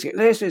 And then he's like,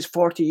 this is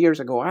 40 years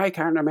ago. I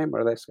can't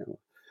remember this.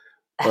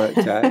 But,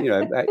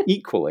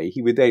 equally,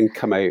 he would then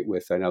come out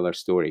with another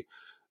story.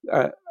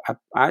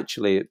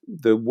 Actually,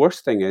 the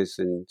worst thing is,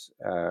 and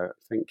I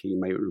think you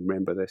might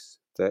remember this,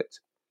 that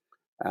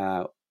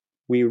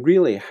we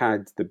really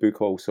had the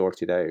book all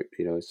sorted out,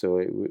 so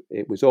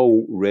it was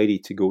all ready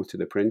to go to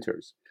the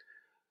printers.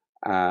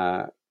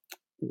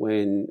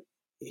 When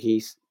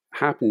he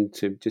happened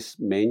to just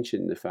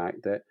mention the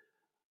fact that,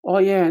 Oh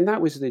yeah, and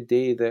that was the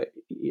day that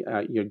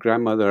your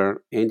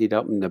grandmother ended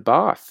up in the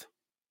bath.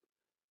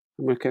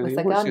 I'm like, With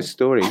a what's your gun.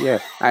 story? Yeah,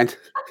 and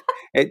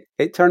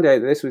it turned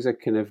out that this was a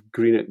kind of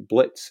Greenock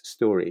Blitz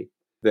story,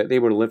 that they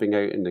were living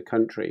out in the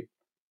country,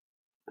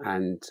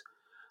 and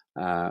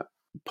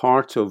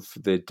part of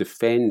the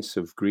defence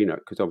of Greenock,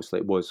 because obviously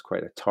it was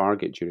quite a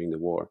target during the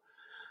war,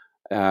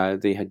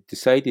 they had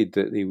decided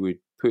that they would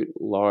put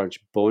large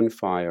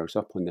bonfires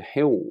up on the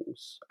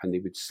hills, and they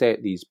would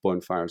set these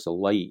bonfires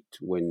alight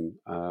when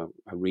a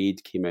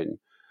raid came in.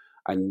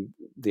 And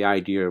the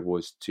idea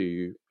was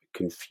to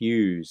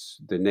confuse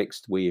the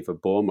next wave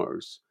of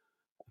bombers,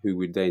 who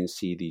would then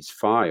see these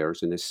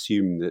fires and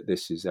assume that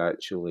this is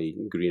actually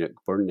Greenock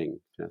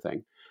burning, kind of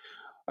thing.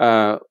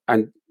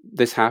 And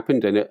this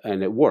happened, and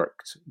it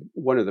worked.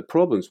 One of the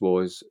problems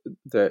was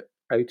that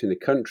out in the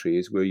country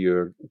is where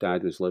your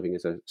dad was living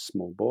as a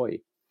small boy,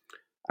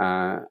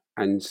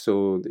 and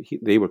so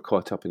they were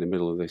caught up in the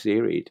middle of this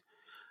air raid.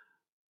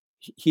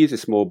 He, as a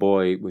small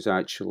boy, was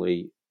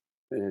actually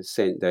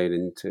sent down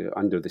into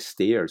under the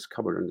stairs,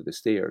 covered under the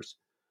stairs,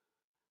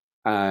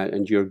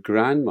 and your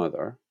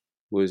grandmother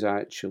was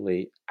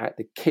actually at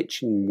the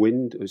kitchen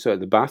window, so at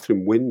the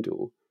bathroom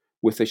window,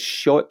 with a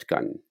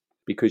shotgun,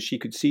 because she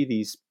could see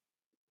these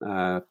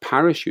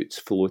parachutes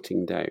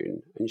floating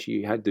down, and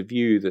she had the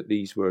view that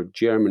these were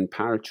German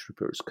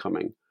paratroopers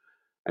coming,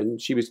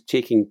 and she was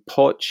taking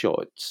pot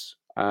shots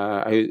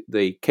out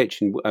the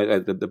kitchen,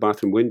 out the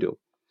bathroom window.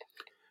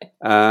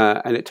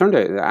 And it turned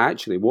out that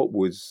actually what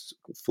was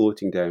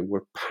floating down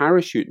were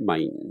parachute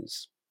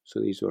mines.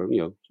 So these were,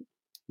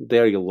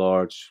 very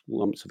large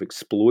lumps of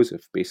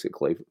explosive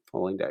basically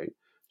falling down.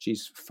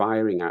 She's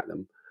firing at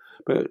them.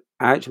 But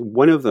actually,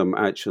 one of them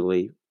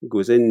actually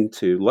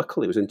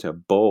luckily, it was into a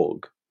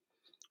bog,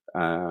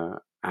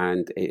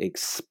 and it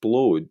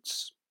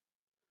explodes.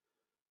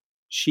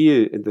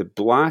 The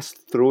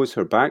blast throws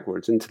her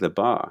backwards into the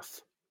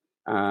bath,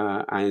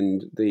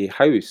 and the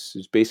house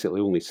basically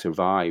only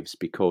survives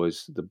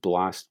because the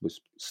blast was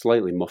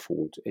slightly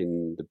muffled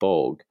in the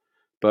bog,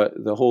 but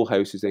the whole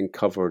house is then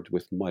covered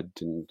with mud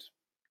and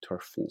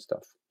turf and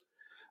stuff.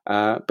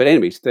 But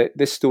anyways,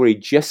 this story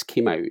just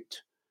came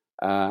out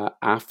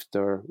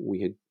after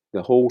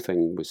the whole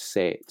thing was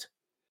set,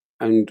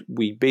 and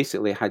we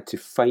basically had to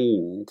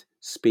find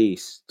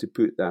space to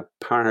put that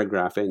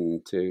paragraph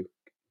in to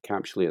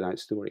encapsulate that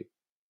story.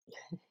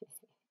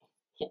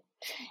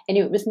 And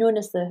it was known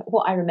as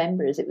what I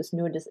remember is it was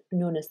known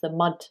as the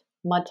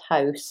mud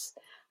house,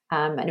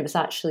 and it was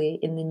actually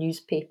in the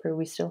newspaper.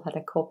 We still had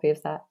a copy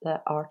of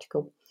that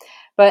article.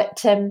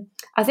 But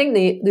I think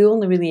the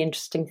only really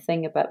interesting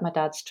thing about my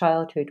dad's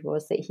childhood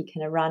was that he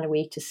kind of ran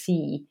away to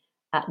sea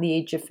at the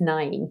age of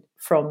 9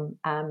 from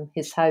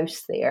his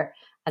house there,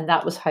 and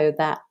that was how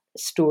that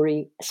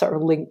story sort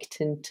of linked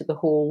into the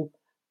whole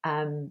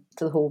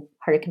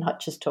Hurricane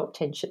Hutch's top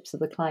 10 ships of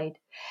the Clyde.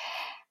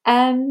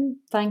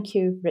 Thank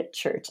you,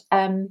 Richard.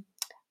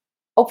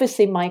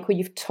 Obviously, Michael,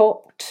 you've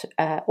talked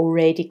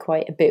already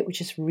quite a bit,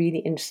 which is really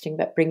interesting,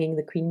 about bringing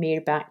the Queen Mary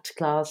back to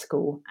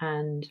Glasgow,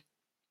 and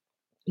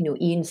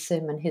Ian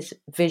Sim and his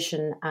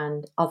vision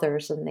and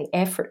others, and the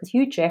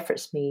huge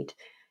efforts made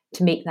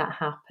to make that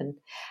happen.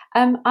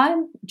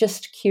 I'm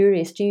just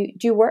curious, do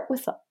you work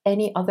with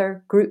any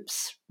other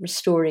groups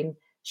restoring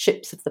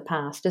ships of the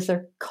past? Is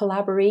there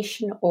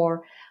collaboration,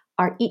 or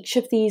are each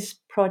of these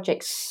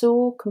projects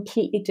so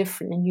completely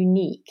different and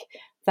unique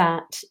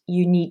that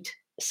you need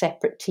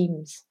separate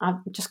teams?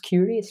 I'm just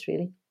curious,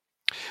 really.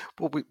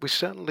 Well, we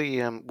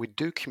certainly we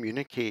do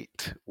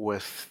communicate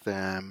with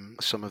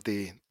some of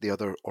the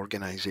other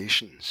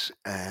organisations,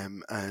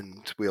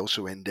 and we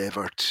also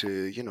endeavour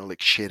to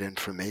like share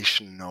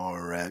information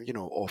or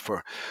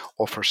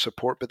offer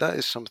support. But that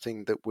is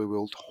something that we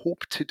will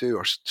hope to do,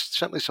 or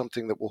certainly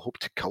something that we'll hope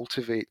to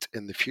cultivate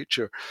in the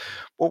future.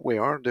 What we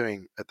are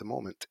doing at the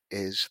moment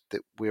is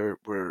that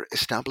we're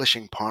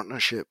establishing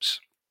partnerships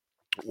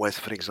with,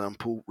 for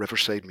example,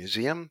 Riverside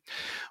Museum.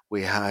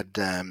 We had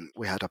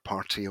a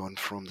party on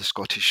from the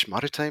Scottish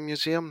Maritime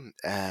Museum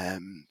a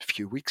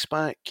few weeks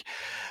back.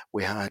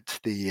 We had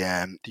the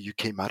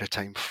UK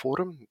Maritime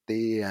Forum.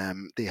 They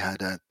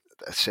had a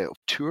set of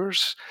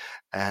tours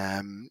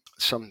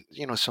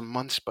some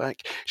months back.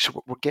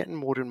 So we're getting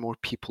more and more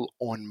people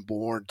on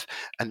board,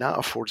 and that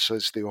affords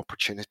us the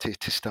opportunity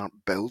to start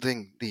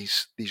building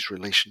these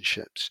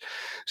relationships.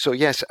 So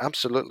yes,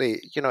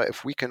 absolutely,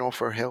 if we can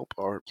offer help,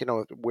 or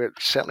we're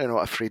certainly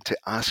not afraid to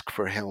ask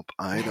for help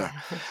either.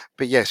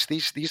 But yes,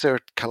 these are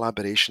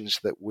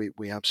collaborations that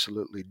we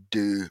absolutely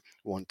do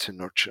want to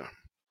nurture.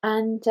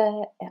 And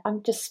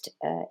I'm just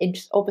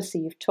interested.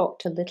 Obviously, you've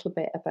talked a little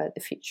bit about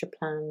the future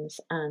plans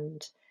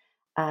and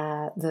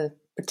the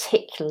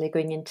particularly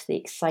going into the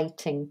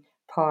exciting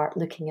part,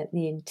 looking at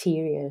the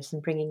interiors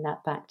and bringing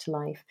that back to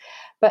life.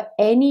 But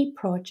any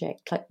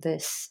project like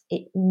this,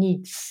 it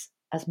needs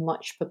as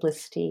much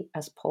publicity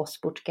as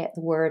possible to get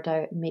the word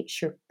out and make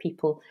sure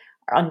people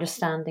are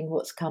understanding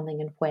what's coming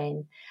and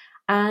when.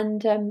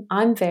 And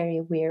I'm very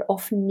aware,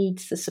 often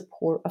needs the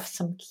support of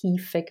some key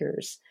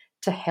figures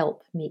to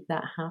help make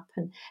that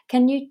happen.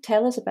 Can you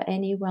tell us about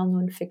any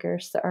well-known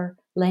figures that are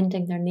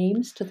lending their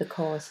names to the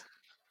cause?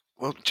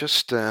 Well,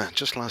 just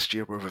last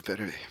year, we were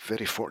very,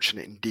 very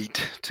fortunate indeed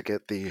to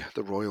get the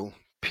royal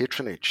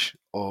patronage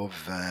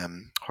of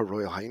Her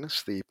Royal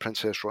Highness, the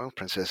Princess Royal,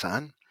 Princess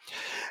Anne,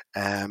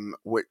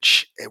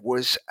 which it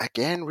was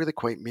again really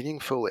quite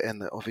meaningful in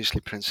that obviously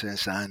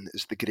Princess Anne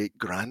is the great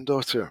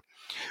granddaughter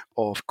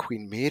of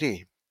Queen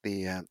Mary,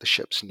 the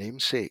ship's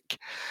namesake.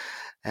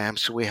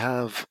 So we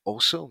have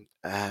also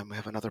we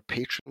have another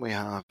patron. We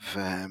have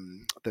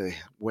the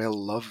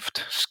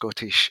well-loved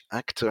Scottish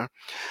actor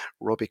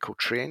Robbie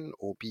Coltrane,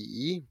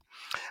 OBE,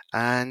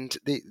 and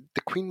the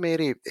Queen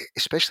Mary,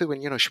 especially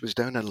when she was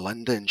down in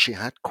London, she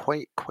had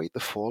quite the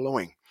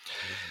following.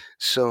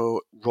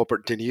 So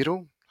Robert De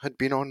Niro had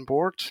been on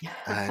board,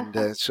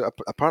 and so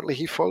apparently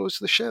he follows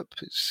the ship.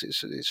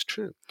 It's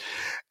true.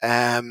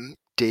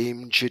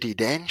 Dame Judi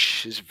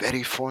Dench is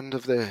very fond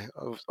of the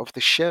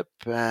ship.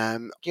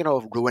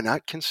 Rowan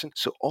Atkinson.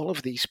 So all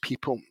of these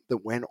people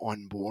that went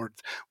on board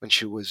when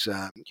she was,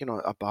 a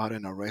bar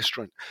in a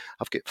restaurant,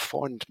 have got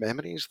fond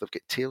memories. They've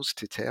got tales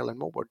to tell. And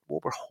what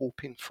we're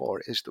hoping for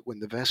is that when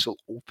the vessel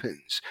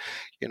opens,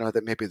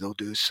 that maybe they'll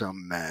do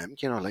some,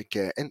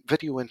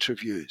 video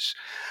interviews,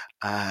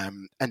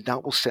 and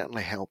that will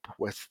certainly help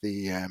with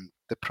the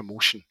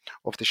promotion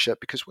of the ship.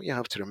 Because what you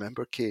have to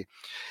remember, Kay,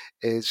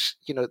 is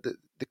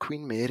the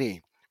Queen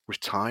Mary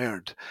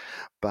retired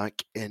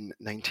back in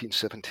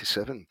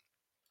 1977.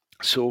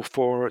 So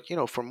for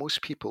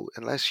most people,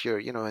 unless you're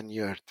in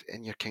your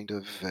kind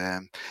of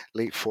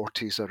late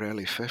 40s or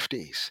early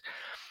 50s,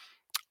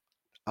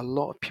 a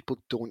lot of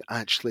people don't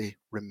actually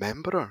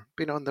remember her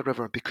being on the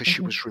river because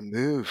she was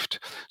removed.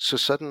 So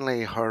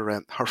suddenly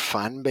her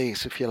fan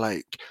base, if you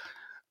like,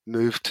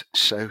 moved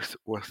south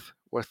with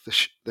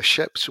the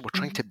ship. So we're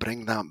trying to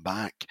bring that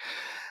back.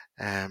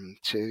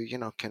 To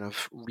kind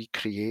of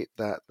recreate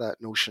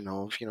that notion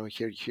of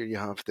here you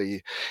have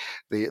the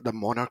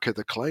monarch of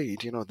the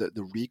Clyde,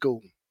 the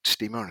regal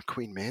steamer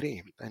Queen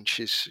Mary, and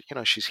she's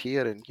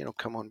here, and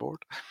come on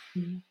board.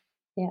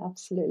 Yeah,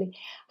 absolutely.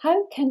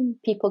 How can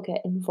people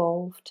get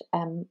involved,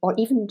 or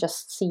even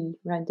just see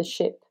around the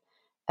ship?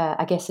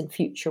 I guess in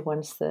future,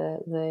 once Sure.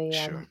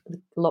 the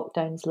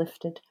lockdown's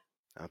lifted.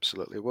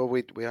 Absolutely. Well,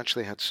 we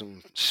actually had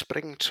some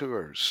spring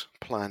tours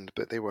planned,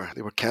 but they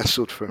were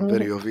cancelled for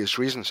very obvious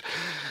reasons.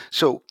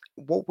 So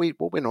what we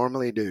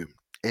normally do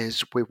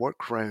is we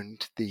work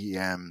around the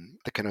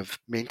kind of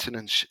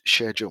maintenance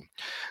schedule.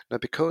 Now,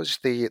 because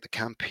the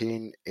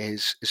campaign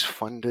is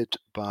funded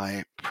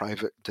by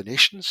private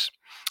donations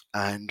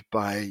and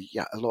by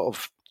a lot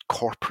of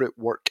corporate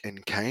work in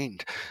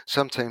kind.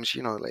 Sometimes,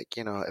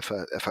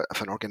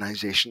 if an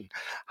organization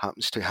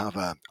happens to have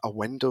a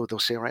window, they'll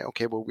say, right,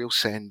 okay, well, we'll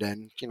send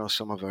in,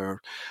 some of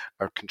our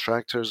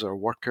contractors, our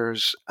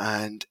workers,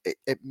 and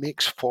it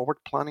makes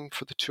forward planning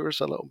for the tours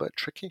a little bit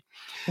tricky.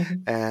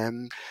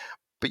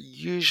 But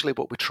usually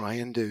what we try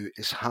and do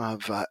is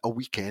have a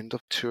weekend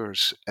of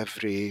tours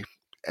every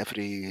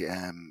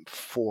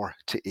 4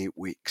 to 8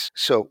 weeks.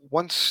 So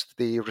once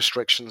the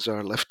restrictions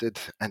are lifted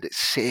and it's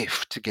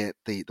safe to get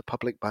the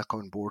public back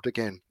on board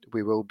again,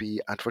 we will be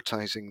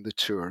advertising the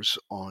tours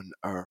on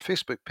our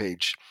Facebook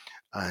page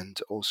and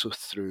also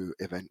through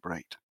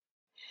Eventbrite.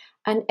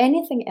 And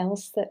anything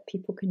else that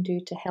people can do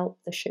to help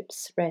the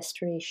ship's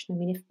restoration? I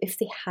mean, if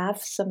they have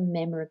some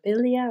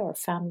memorabilia or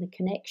family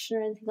connection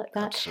or anything like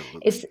that,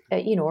 Absolutely. is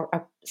a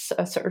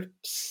sort of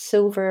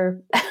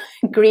silver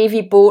gravy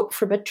boat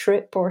from a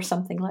trip or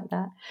something like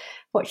that,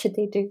 what should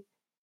they do?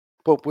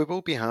 Well, we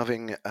will be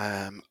having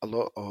a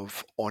lot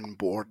of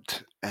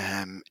onboard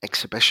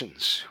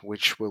exhibitions,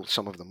 which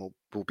some of them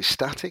will be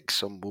static,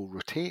 some will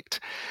rotate.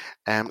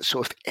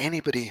 So if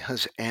anybody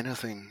has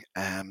anything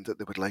that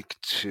they would like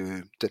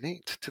to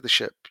donate to the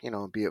ship,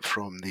 be it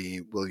from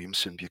the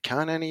Williamson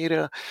Buchanan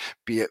era,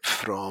 be it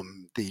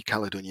from the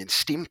Caledonian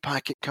Steam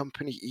Packet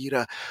Company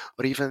era,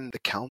 or even the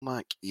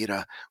CalMac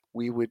era,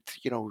 we would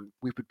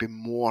be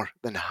more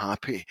than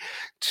happy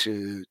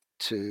to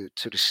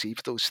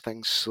receive those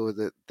things so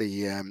that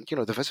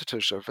the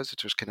visitors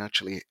can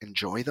actually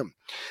enjoy them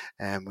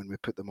when we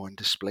put them on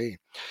display.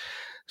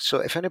 So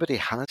if anybody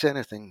has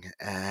anything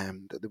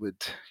that they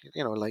would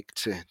like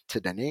to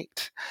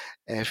donate,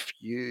 if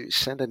you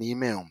send an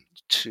email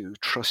to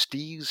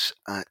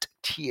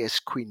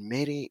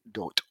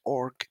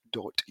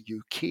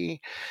trustees@tsqueenmary.org.uk,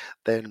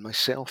 then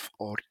myself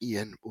or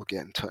Ian will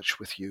get in touch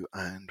with you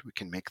and we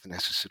can make the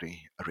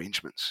necessary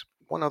arrangements.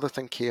 One other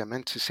thing, Kay, I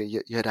meant to say,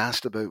 you had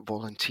asked about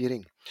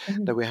volunteering.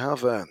 Now we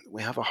have a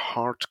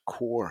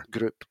hardcore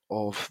group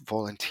of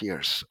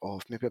volunteers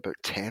of maybe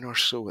about 10 or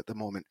so at the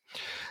moment.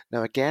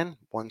 Now again,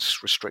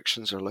 once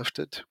restrictions are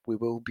lifted, we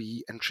will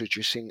be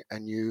introducing a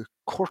new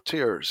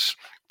courtiers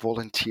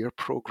volunteer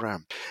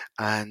program,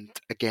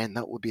 and again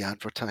that will be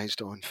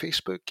advertised on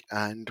Facebook,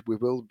 and we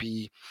will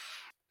be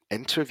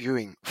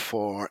interviewing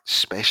for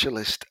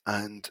specialist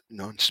and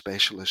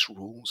non-specialist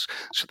roles.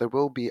 So there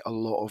will be a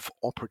lot of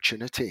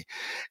opportunity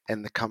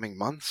in the coming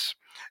months.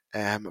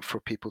 for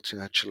people to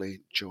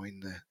actually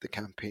join the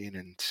campaign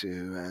and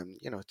to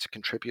to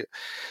contribute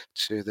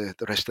to the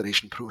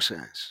restoration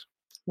process.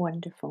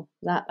 Wonderful.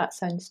 That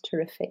sounds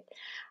terrific.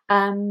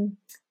 And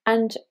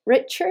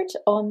Richard,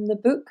 on the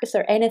book, is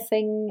there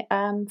anything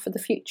for the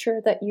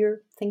future that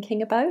you're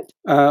thinking about?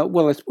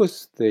 Well, I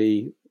suppose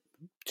the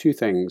two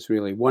things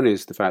really. One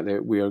is the fact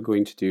that we are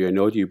going to do an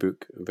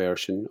audiobook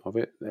version of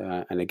it,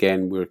 and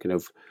again, we're kind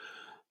of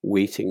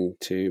waiting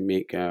to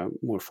make a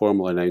more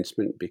formal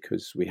announcement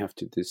because we have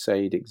to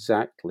decide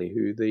exactly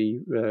who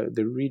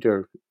the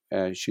reader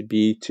should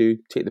be to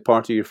take the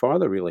part of your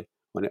father, really,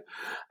 on it.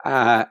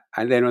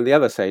 And then on the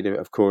other side of it,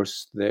 of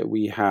course, that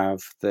we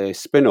have the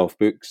spin-off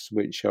books,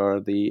 which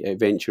are the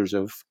adventures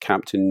of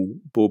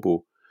Captain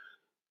Bobo,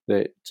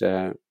 that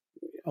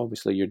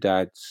obviously your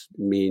dad's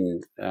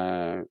main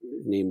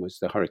name was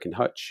the Hurricane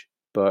Hutch,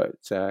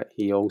 but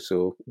he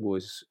also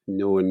was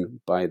known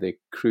by the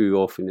crew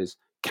often as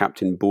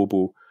Captain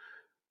Bobo,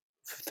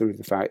 through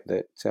the fact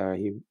that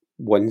he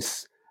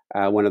once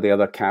one of the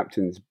other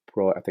captains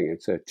brought, I think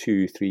it's a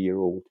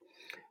 2-3-year-old,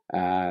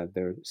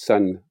 their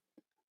son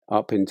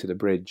up into the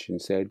bridge and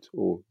said,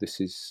 "Oh, this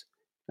is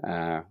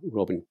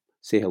Robin.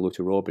 Say hello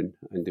to Robin."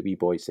 And the wee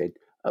boy said,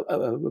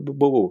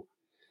 "Bobo."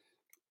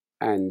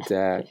 And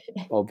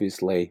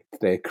obviously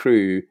the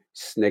crew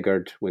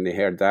sniggered when they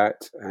heard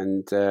that,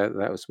 and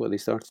that was what they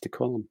started to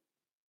call him.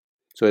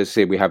 So as I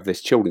say, we have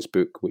this children's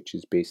book which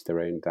is based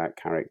around that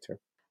character.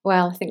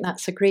 Well, I think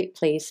that's a great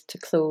place to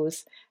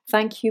close.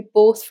 Thank you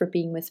both for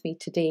being with me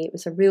today. It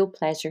was a real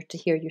pleasure to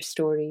hear your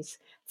stories.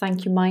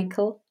 Thank you,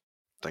 Michael.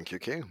 Thank you,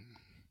 Kay.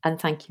 And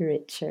thank you,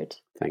 Richard.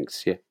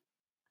 Thanks, yeah.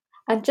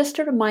 And just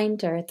a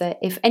reminder that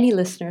if any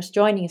listeners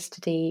joining us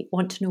today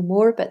want to know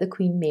more about the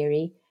Queen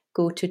Mary,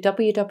 go to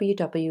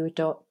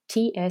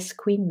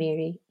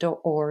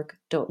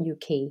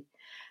www.tsqueenmary.org.uk.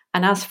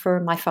 And as for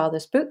my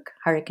father's book,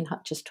 Hurricane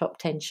Hutch's Top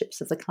 10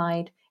 Ships of the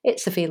Clyde,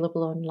 it's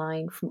available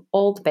online from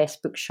all the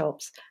best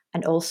bookshops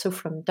and also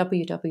from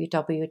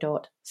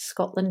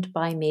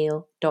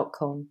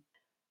www.scotlandbymail.com.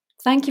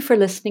 Thank you for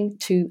listening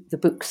to the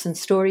Books and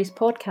Stories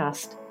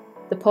podcast.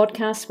 The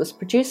podcast was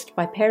produced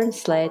by Perrin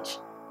Sledge,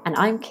 and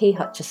I'm Kay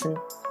Hutchison.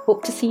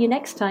 Hope to see you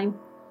next time.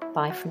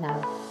 Bye for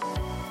now.